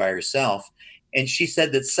walking by herself. And she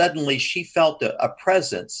said that suddenly she felt a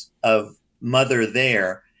presence of mother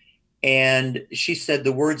there. And she said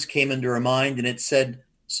the words came into her mind, and it said,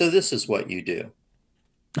 "So this is what you do."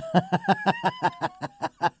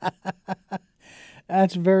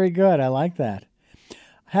 That's very good. I like that.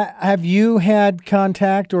 Have you had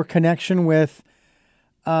contact or connection with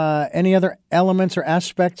any other elements or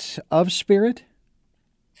aspects of spirit?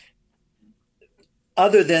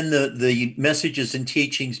 Other than the messages and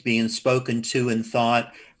teachings being spoken to and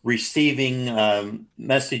thought, receiving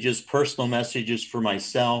messages, personal messages for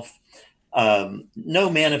myself, no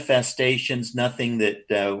manifestations, nothing that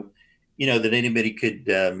that anybody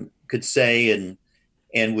could say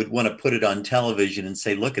and would want to put it on television and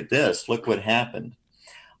say, look at this, look what happened.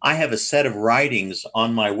 I have a set of writings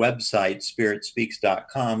on my website,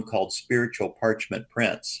 spiritspeaks.com, called Spiritual Parchment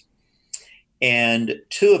Prints. And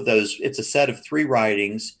two of those, it's a set of 3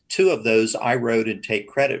 writings. 2 of those I wrote and take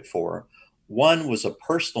credit for. One was a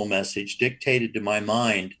personal message dictated to my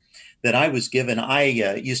mind that I was given. I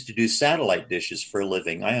used to do satellite dishes for a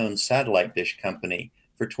living. I owned a satellite dish company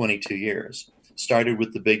for 22 years. Started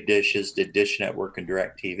with the big dishes, did Dish Network and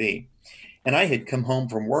DirecTV. And I had come home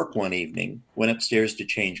from work one evening, went upstairs to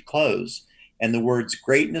change clothes, and the words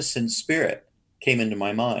greatness and spirit came into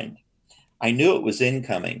my mind. I knew it was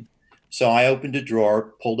incoming. So I opened a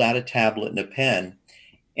drawer, pulled out a tablet and a pen,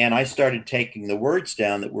 and I started taking the words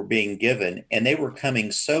down that were being given, and they were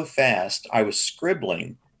coming so fast, I was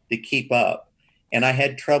scribbling to keep up. And I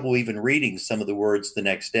had trouble even reading some of the words the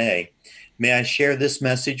next day. May I share this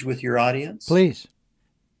message with your audience? Please.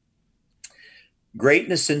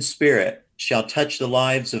 Greatness and spirit shall touch the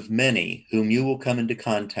lives of many whom you will come into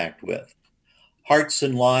contact with. Hearts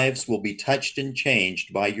and lives will be touched and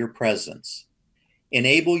changed by your presence.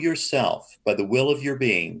 Enable yourself by the will of your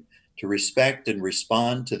being to respect and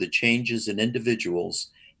respond to the changes in individuals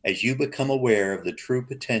as you become aware of the true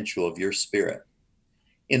potential of your spirit.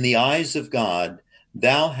 In the eyes of God,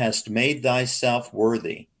 thou hast made thyself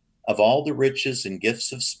worthy of all the riches and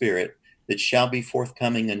gifts of spirit that shall be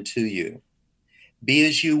forthcoming unto you. Be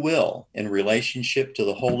as you will in relationship to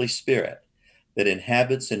the Holy Spirit that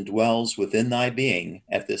inhabits and dwells within thy being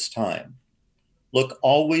at this time. Look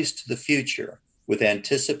always to the future with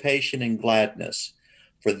anticipation and gladness,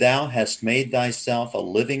 for thou hast made thyself a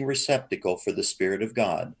living receptacle for the Spirit of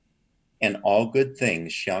God, and all good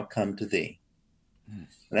things shall come to thee. And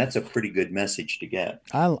that's a pretty good message to get.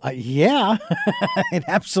 Yeah, it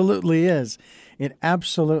absolutely is. It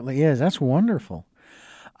absolutely is. That's wonderful.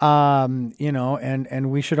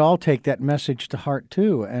 And we should all take that message to heart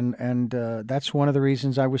too. And that's one of the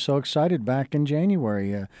reasons I was so excited back in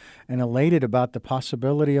January and elated about the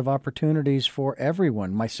possibility of opportunities for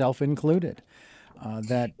everyone, myself included.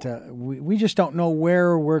 We just don't know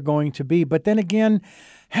where we're going to be. But then again,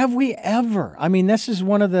 have we ever? I mean, this is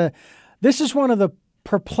one of the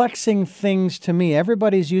perplexing things to me.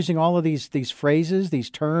 Everybody's using all of these phrases, these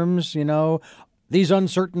terms, these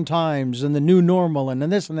uncertain times and the new normal and then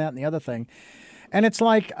this and that and the other thing. And it's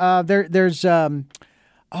like there's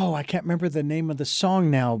I can't remember the name of the song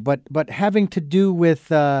now, but having to do with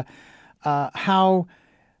how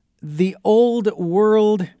the old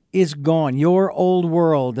world is gone. Your old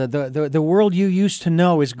world, the world you used to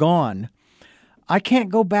know is gone. I can't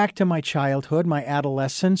go back to my childhood, my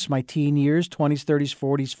adolescence, my teen years, 20s, 30s,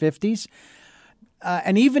 40s, 50s.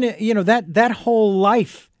 And even, that whole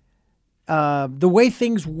life, the way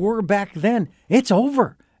things were back then, it's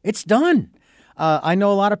over. It's done. I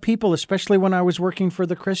know a lot of people, especially when I was working for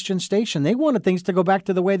the Christian station, they wanted things to go back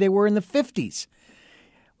to the way they were in the 50s.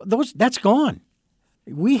 That's gone.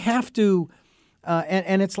 We have to,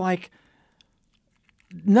 and it's like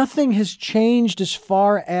nothing has changed as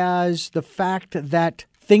far as the fact that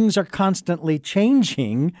things are constantly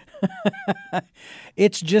changing.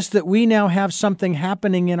 It's just that we now have something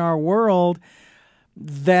happening in our world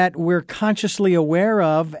that we're consciously aware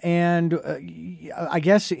of, and I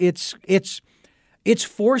guess it's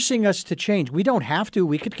forcing us to change. We don't have to.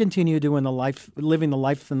 We could continue living the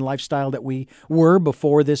life and lifestyle that we were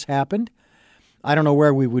before this happened. I don't know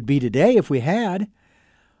where we would be today if we had,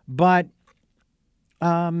 but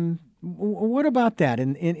what about that?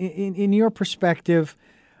 In your perspective,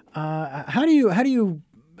 how do you,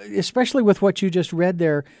 especially with what you just read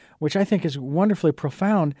there, which I think is wonderfully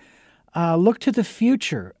profound, look to the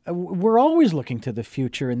future? We're always looking to the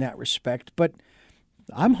future in that respect, but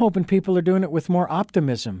I'm hoping people are doing it with more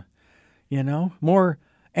optimism, more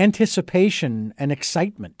anticipation and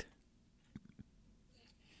excitement.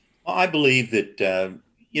 Well, I believe that,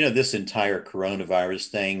 this entire coronavirus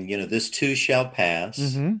thing, this too shall pass.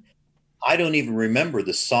 Mm-hmm. I don't even remember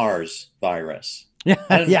the SARS virus. Yeah,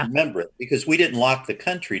 I don't remember it because we didn't lock the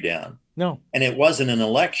country down. No. And it wasn't an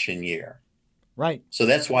election year. Right. So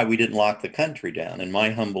that's why we didn't lock the country down, in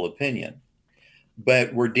my humble opinion.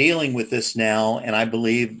 But we're dealing with this now, and I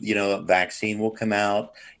believe, a vaccine will come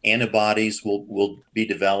out, antibodies will be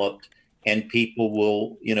developed, and people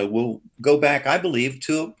will go back, I believe,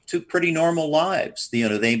 to pretty normal lives.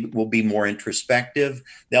 They will be more introspective.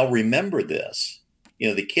 They'll remember this.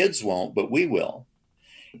 The kids won't, but we will.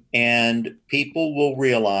 And people will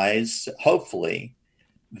realize, hopefully,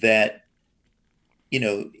 that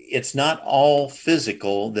it's not all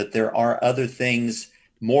physical, that there are other things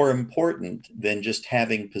more important than just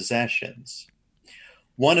having possessions.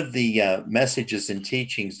 One of the messages and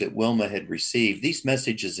teachings that Wilma had received, these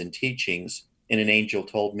messages and teachings in An Angel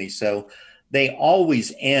Told Me So, they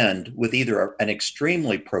always end with either an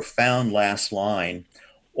extremely profound last line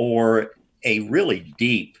or a really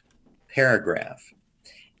deep paragraph.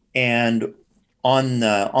 And on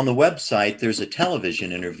the website, there's a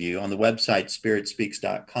television interview. On the website,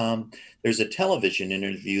 spiritspeaks.com, there's a television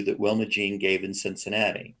interview that Wilma Jean gave in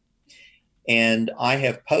Cincinnati. And I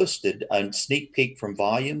have posted a sneak peek from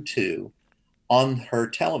Volume 2 on her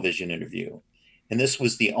television interview. And this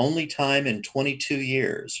was the only time in 22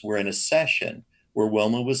 years where in a session where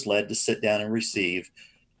Wilma was led to sit down and receive,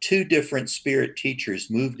 two different spirit teachers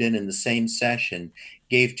moved in the same session,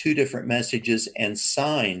 gave two different messages, and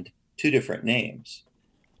signed two different names.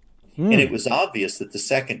 And it was obvious that the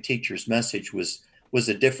second teacher's message was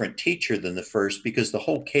a different teacher than the first, because the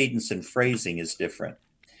whole cadence and phrasing is different.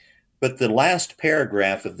 But the last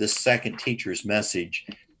paragraph of this second teacher's message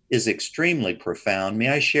is extremely profound. May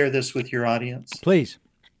I share this with your audience? Please.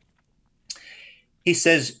 He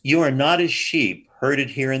says, "You are not as sheep herded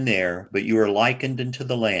here and there, but you are likened unto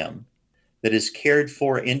the lamb that is cared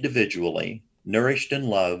for individually, nourished and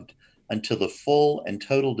loved, until the full and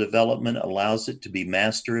total development allows it to be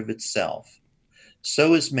master of itself.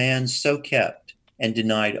 So is man so kept and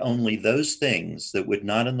denied only those things that would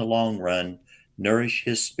not in the long run nourish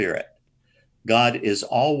his spirit. God is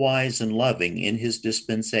all wise and loving in his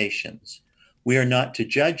dispensations. We are not to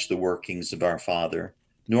judge the workings of our Father,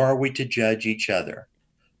 nor are we to judge each other.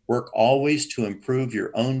 Work always to improve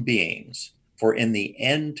your own beings, for in the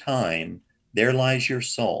end time there lies your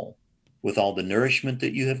soul, with all the nourishment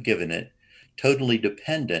that you have given it, totally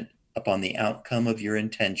dependent upon the outcome of your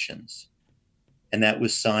intentions." And that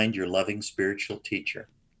was signed, your loving spiritual teacher.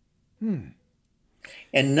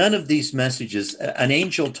 And none of these messages, An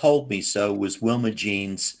Angel Told Me So was Wilma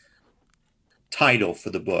Jean's title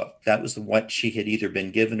for the book. That was what she had either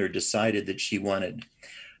been given or decided that she wanted.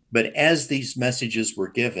 But as these messages were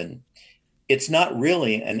given, it's not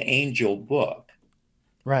really an angel book.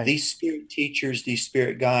 Right. These spirit teachers, these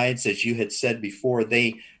spirit guides, as you had said before,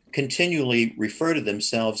 they continually refer to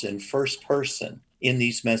themselves in first person in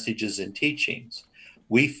these messages and teachings.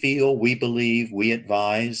 We feel, we believe, we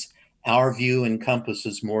advise. Our view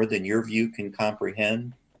encompasses more than your view can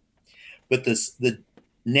comprehend. But the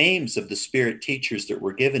names of the spirit teachers that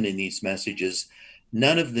were given in these messages,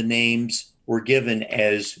 none of the names were given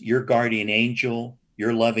as your guardian angel,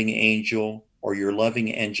 your loving angel, or your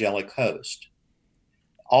loving angelic host.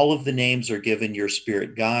 All of the names are given your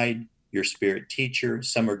spirit guide, your spirit teacher.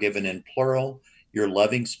 Some are given in plural, your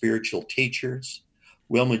loving spiritual teachers.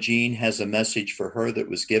 Wilma Jean has a message for her that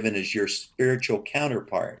was given as your spiritual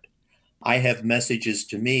counterpart. I have messages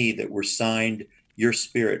to me that were signed your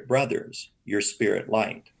spirit brothers, your spirit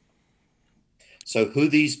light. So who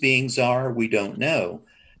these beings are, we don't know,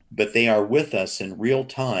 but they are with us in real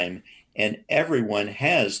time, and everyone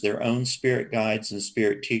has their own spirit guides and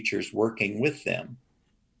spirit teachers working with them.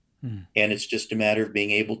 And it's just a matter of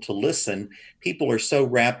being able to listen. People are so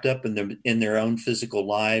wrapped up in their own physical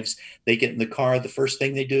lives. They get in the car, the first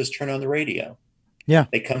thing they do is turn on the radio. Yeah.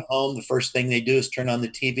 They come home, the first thing they do is turn on the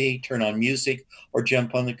TV, turn on music, or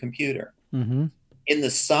jump on the computer. Mm-hmm. In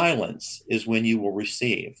the silence is when you will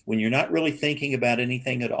receive. When you're not really thinking about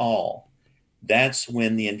anything at all, that's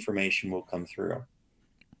when the information will come through.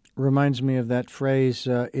 Reminds me of that phrase,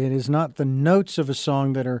 it is not the notes of a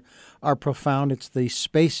song that are profound, it's the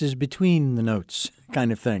spaces between the notes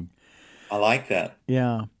kind of thing. I like that.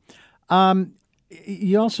 Yeah.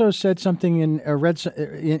 You also said something in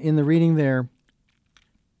the reading there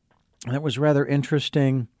that was rather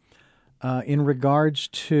interesting in regards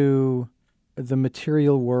to the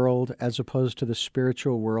material world as opposed to the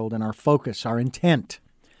spiritual world and our focus, our intent.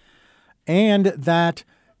 And that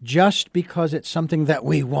just because it's something that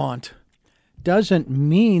we want doesn't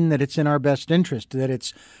mean that it's in our best interest, that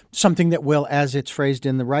it's something that will, as it's phrased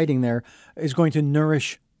in the writing there, is going to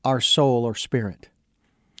nourish our soul or spirit.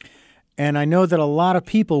 And I know that a lot of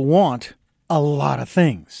people want a lot of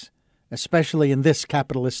things, especially in this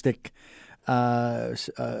capitalistic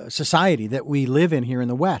society that we live in here in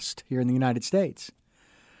the West, here in the United States.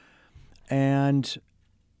 And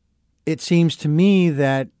it seems to me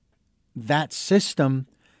that system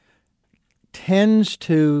tends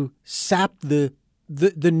to sap the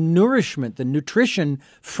nourishment, the nutrition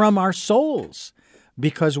from our souls,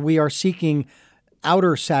 because we are seeking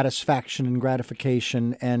outer satisfaction and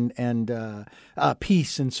gratification and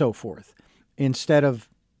peace and so forth, instead of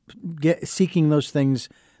seeking those things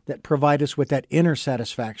that provide us with that inner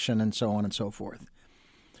satisfaction and so on and so forth.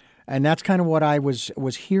 And that's kind of what I was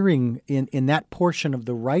hearing in that portion of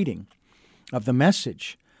the writing of the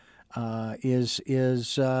message.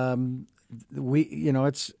 It's,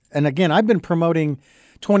 and again, I've been promoting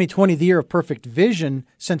 2020, the year of perfect vision,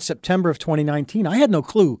 since September of 2019. I had no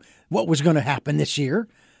clue what was going to happen this year,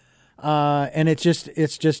 and it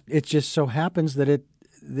just so happens that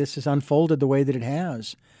this has unfolded the way that it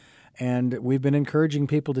has, and we've been encouraging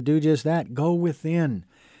people to do just that. Go within,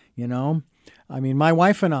 I mean, my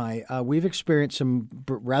wife and I, we've experienced some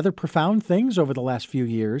rather profound things over the last few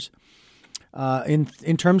years.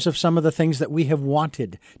 In terms of some of the things that we have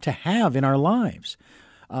wanted to have in our lives.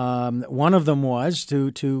 One of them was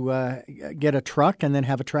to get a truck and then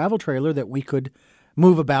have a travel trailer that we could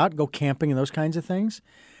move about, go camping and those kinds of things.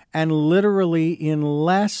 And literally in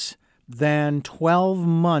less than 12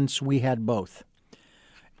 months, we had both.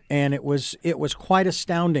 And it was quite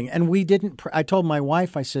astounding. And we didn't. I told my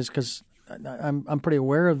wife, I says, because I'm pretty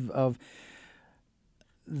aware of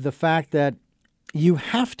the fact that you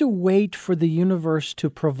have to wait for the universe to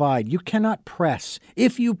provide. You cannot press.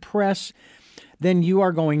 If you press, then you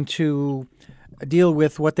are going to deal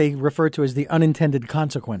with what they refer to as the unintended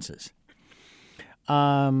consequences.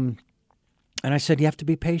 And I said, you have to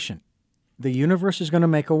be patient. The universe is going to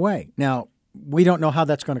make a way. Now, we don't know how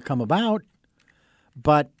that's going to come about,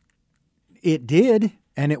 but it did,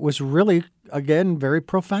 and it was really, again, very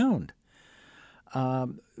profound.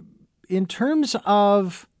 In terms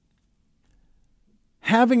of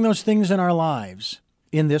having those things in our lives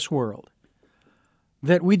in this world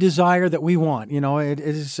that we desire, that we want. It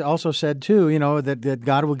is also said, too, that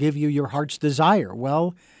God will give you your heart's desire.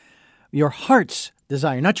 Well, your heart's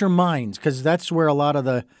desire, not your mind's, because that's where a lot of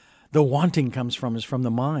the wanting comes from, is from the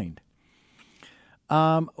mind.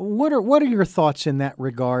 What are your thoughts in that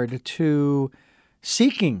regard to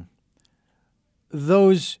seeking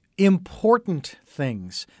those important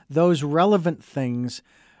things, those relevant things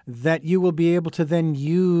that you will be able to then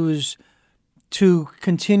use to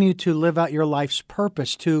continue to live out your life's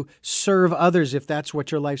purpose, to serve others if that's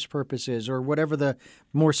what your life's purpose is, or whatever the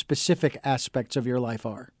more specific aspects of your life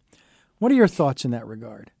are? What are your thoughts in that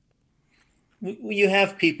regard? You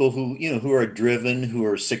have people who are driven, who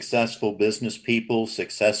are successful business people,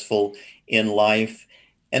 successful in life,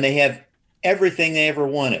 and they have everything they ever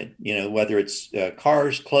wanted, whether it's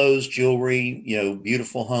cars, clothes, jewelry,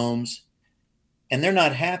 beautiful homes. And they're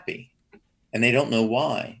not happy, and they don't know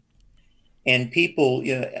why. And people,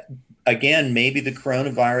 again, maybe the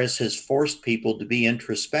coronavirus has forced people to be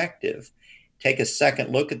introspective, take a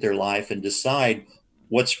second look at their life and decide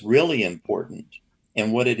what's really important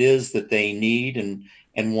and what it is that they need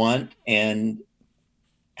and want, and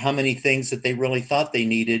how many things that they really thought they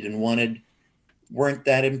needed and wanted weren't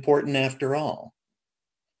that important after all.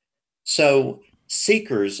 So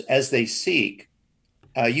seekers, as they seek,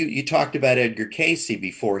 you talked about Edgar Cayce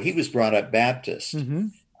before. He was brought up Baptist,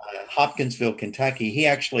 Hopkinsville, Kentucky. He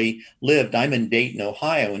actually lived, I'm in Dayton,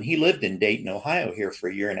 Ohio, and he lived in Dayton, Ohio here for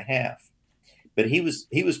a year and a half. But he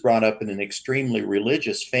was brought up in an extremely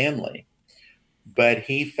religious family. But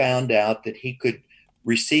he found out that he could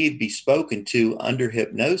be spoken to under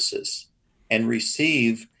hypnosis and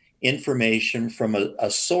receive information from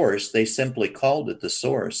a source. They simply called it the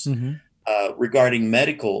source. Regarding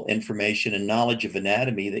medical information and knowledge of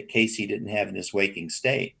anatomy that Cayce didn't have in his waking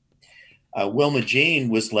state. Wilma Jean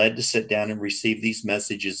was led to sit down and receive these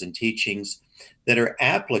messages and teachings that are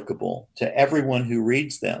applicable to everyone who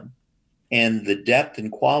reads them. And the depth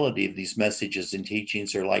and quality of these messages and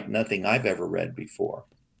teachings are like nothing I've ever read before.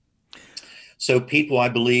 So people, I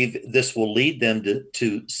believe this will lead them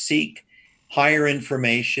to seek higher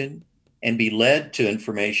information and be led to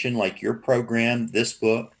information like your program, this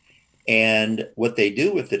book, and what they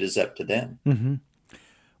do with it is up to them. Mm-hmm.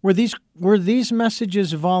 Were these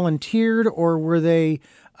messages volunteered, or were they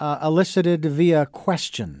elicited via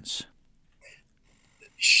questions?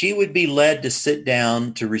 She would be led to sit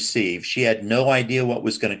down to receive. She had no idea what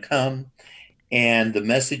was going to come, and the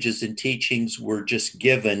messages and teachings were just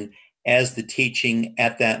given as the teaching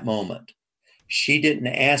at that moment. She didn't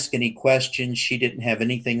ask any questions. She didn't have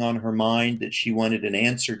anything on her mind that she wanted an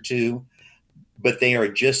answer to. But they are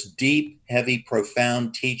just deep, heavy,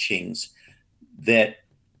 profound teachings that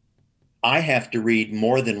I have to read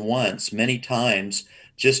more than once, many times,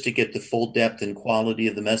 just to get the full depth and quality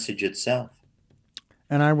of the message itself.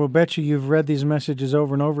 And I will bet you've read these messages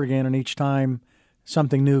over and over again, and each time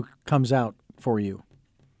something new comes out for you.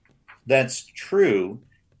 That's true.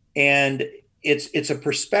 And it's a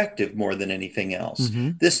perspective more than anything else.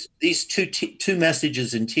 These two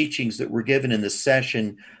messages and teachings that were given in the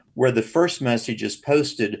session, where the first message is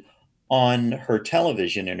posted on her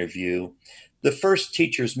television interview, the first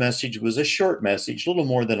teacher's message was a short message, a little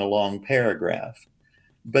more than a long paragraph.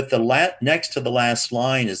 But the next to the last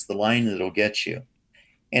line is the line that'll get you.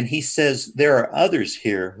 And he says, there are others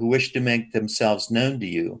here who wish to make themselves known to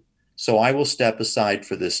you, so I will step aside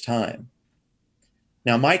for this time.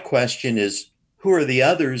 Now, my question is, who are the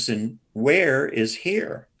others and where is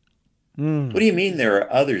here? What do you mean there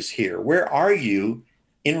are others here? Where are you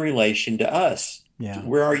in relation to us? Yeah.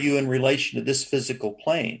 Where are you in relation to this physical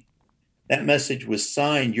plane? That message was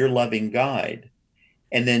signed, your loving guide.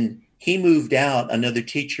 And then he moved out, another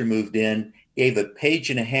teacher moved in, gave a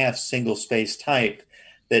 1.5-page single space type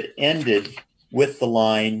that ended with the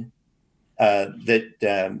line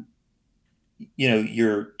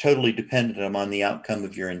you're totally dependent on the outcome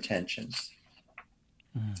of your intentions.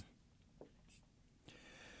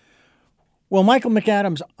 Well, Michael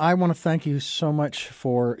McAdams, I want to thank you so much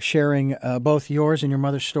for sharing both yours and your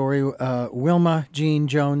mother's story, Wilma Jean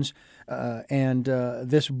Jones, and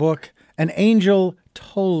this book, An Angel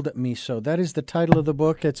Told Me So. That is the title of the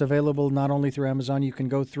book. It's available not only through Amazon. You can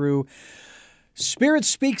go through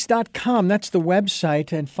SpiritSpeaks.com. That's the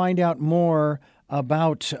website, and find out more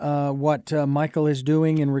about what Michael is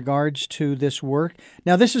doing in regards to this work.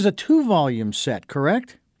 Now, this is a 2-volume set,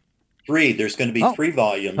 correct? 3. There's going to be 3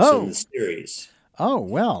 volumes in the series. Oh,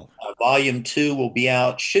 well. Volume 2 will be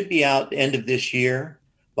out, should be out end of this year.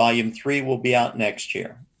 Volume 3 will be out next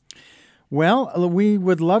year. Well, we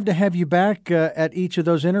would love to have you back at each of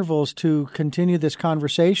those intervals to continue this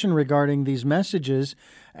conversation regarding these messages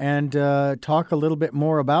and talk a little bit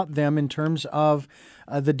more about them in terms of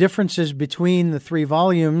the differences between the 3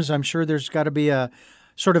 volumes. I'm sure there's got to be a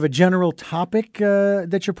sort of a general topic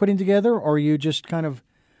that you're putting together, or are you just kind of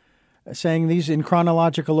saying these in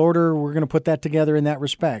chronological order, we're going to put that together in that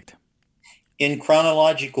respect? In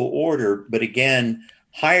chronological order, but again,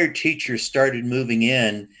 hired teachers started moving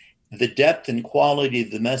in. The depth and quality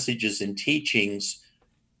of the messages and teachings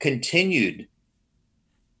continued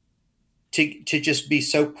to just be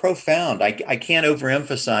so profound. I can't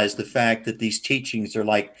overemphasize the fact that these teachings are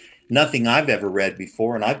like nothing I've ever read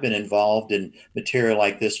before, and I've been involved in material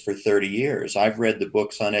like this for 30 years. I've read the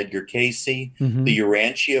books on Edgar Cayce, the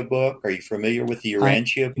Urantia book. Are you familiar with the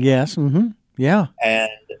Urantia book? Yes. Yeah. And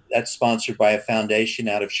that's sponsored by a foundation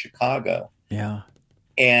out of Chicago. Yeah.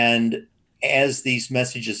 And as these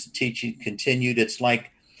messages and teaching continued, it's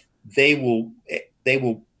like they will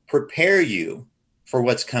prepare you for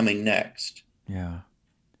what's coming next. Yeah.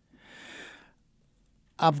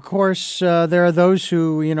 Of course, there are those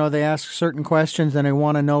who, they ask certain questions and they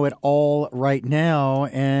want to know it all right now.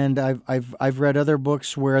 And I've read other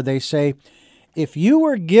books where they say, if you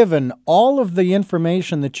were given all of the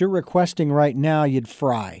information that you're requesting right now, you'd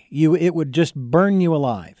fry. It would just burn you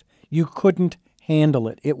alive. You couldn't handle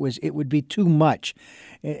it. It would be too much.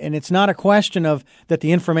 And it's not a question of that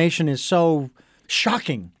the information is so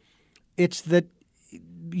shocking. It's that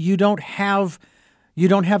you don't have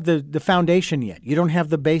the foundation yet. You don't have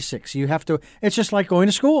the basics. It's just like going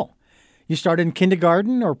to school. You start in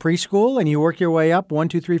kindergarten or preschool and you work your way up 1,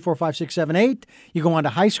 2, 3, 4, 5, 6, 7, 8. You go on to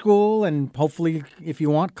high school and hopefully, if you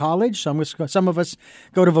want, college. Some of us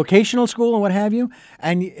go to vocational school and what have you.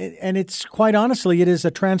 And it's quite honestly, it is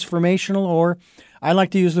a transformational, or I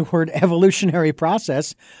like to use the word evolutionary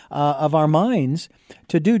process of our minds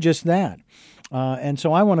to do just that. And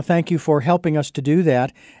so I want to thank you for helping us to do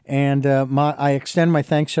that. And I extend my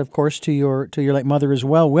thanks, of course, to your late mother as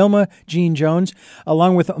well, Wilma Jean Jones,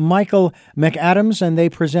 along with Michael McAdams, and they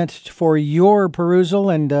present for your perusal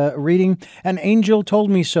and reading An Angel Told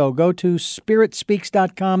Me So. Go to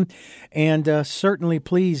SpiritSpeaks.com and certainly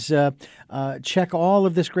please check all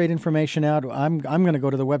of this great information out. I'm going to go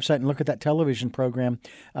to the website and look at that television program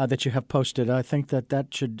that you have posted. I think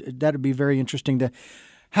that'd be very interesting to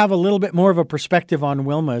have a little bit more of a perspective on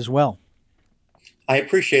Wilma as well. I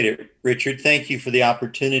appreciate it, Richard. Thank you for the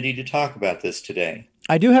opportunity to talk about this today.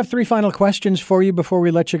 I do have 3 final questions for you before we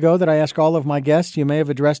let you go that I ask all of my guests. You may have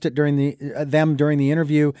addressed it during the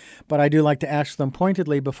interview, but I do like to ask them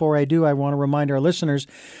pointedly. Before I do, I want to remind our listeners,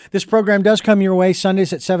 this program does come your way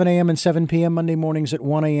Sundays at 7 a.m. and 7 p.m., Monday mornings at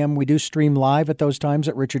 1 a.m. We do stream live at those times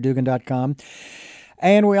at richarddugan.com.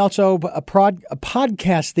 And we also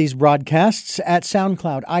podcast these broadcasts at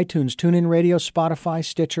SoundCloud, iTunes, TuneIn Radio, Spotify,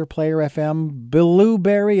 Stitcher, Player FM,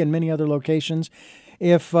 Blueberry, and many other locations.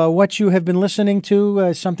 If what you have been listening to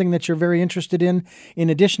is something that you're very interested in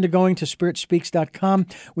addition to going to spiritspeaks.com,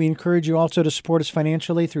 we encourage you also to support us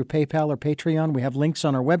financially through PayPal or Patreon. We have links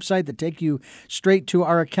on our website that take you straight to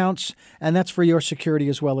our accounts, and that's for your security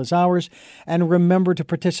as well as ours. And remember to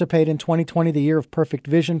participate in 2020, the year of perfect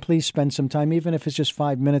vision. Please spend some time, even if it's just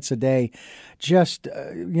 5 minutes a day, just,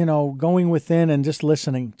 going within and just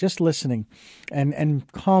listening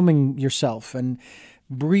and calming yourself and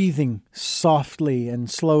breathing softly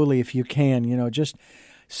and slowly if you can, just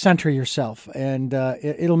center yourself, and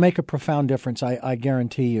it'll make a profound difference, I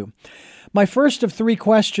guarantee you. My first of 3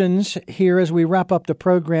 questions here as we wrap up the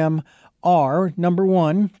program are, number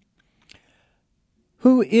 1,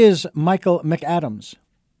 who is Michael McAdams?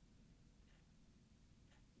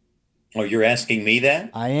 Oh, you're asking me that?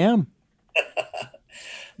 I am.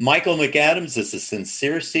 Michael McAdams is a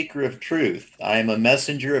sincere seeker of truth. I am a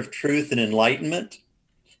messenger of truth and enlightenment.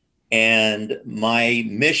 And my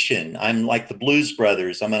mission, I'm like the Blues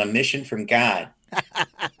Brothers. I'm on a mission from God.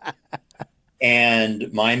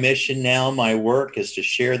 And my mission now, my work is to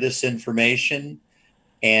share this information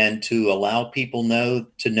and to allow people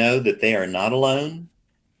to know that they are not alone,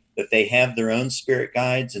 that they have their own spirit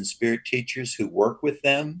guides and spirit teachers who work with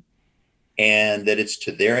them, and that it's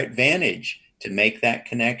to their advantage to make that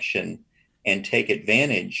connection and take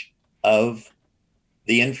advantage of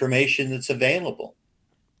the information that's available.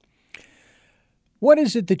 What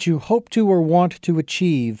is it that you hope to or want to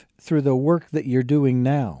achieve through the work that you're doing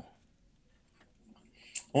now?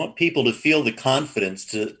 I want people to feel the confidence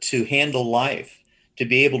to handle life, to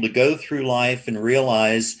be able to go through life and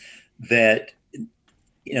realize that,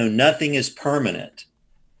 nothing is permanent,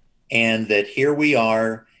 and that here we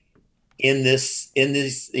are in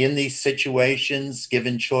these situations,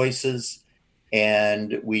 given choices,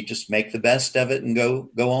 and we just make the best of it and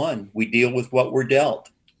go on. We deal with what we're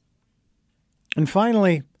dealt. And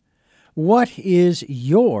finally, what is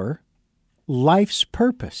your life's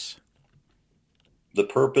purpose? The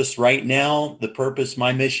purpose right now,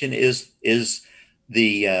 my mission is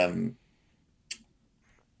the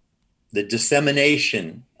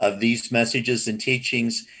dissemination of these messages and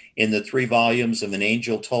teachings in the 3 volumes of An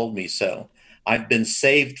Angel Told Me So. I've been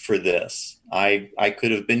saved for this. I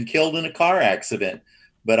could have been killed in a car accident,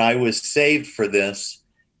 but I was saved for this,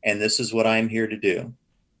 and this is what I'm here to do.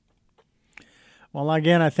 Well,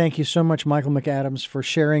 again, I thank you so much, Michael McAdams, for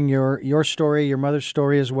sharing your story, your mother's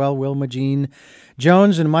story as well. Wilma Jean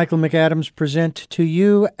Jones and Michael McAdams present to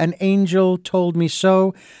you An Angel Told Me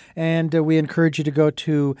So, and we encourage you to go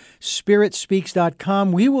to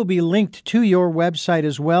spiritspeaks.com. We will be linked to your website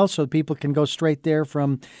as well, so people can go straight there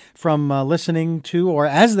from listening to, or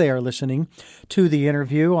as they are listening to the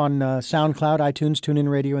interview on SoundCloud, iTunes, TuneIn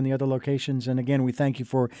Radio, and the other locations. And again, we thank you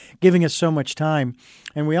for giving us so much time.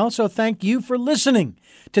 And we also thank you for listening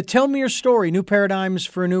to Tell Me Your Story, New Paradigms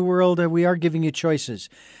for a New World. We are giving you choices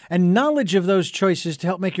and knowledge of those choices to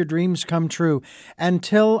help make your dreams come true.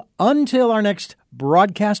 Until our next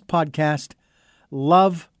broadcast podcast,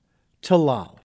 love to Lal.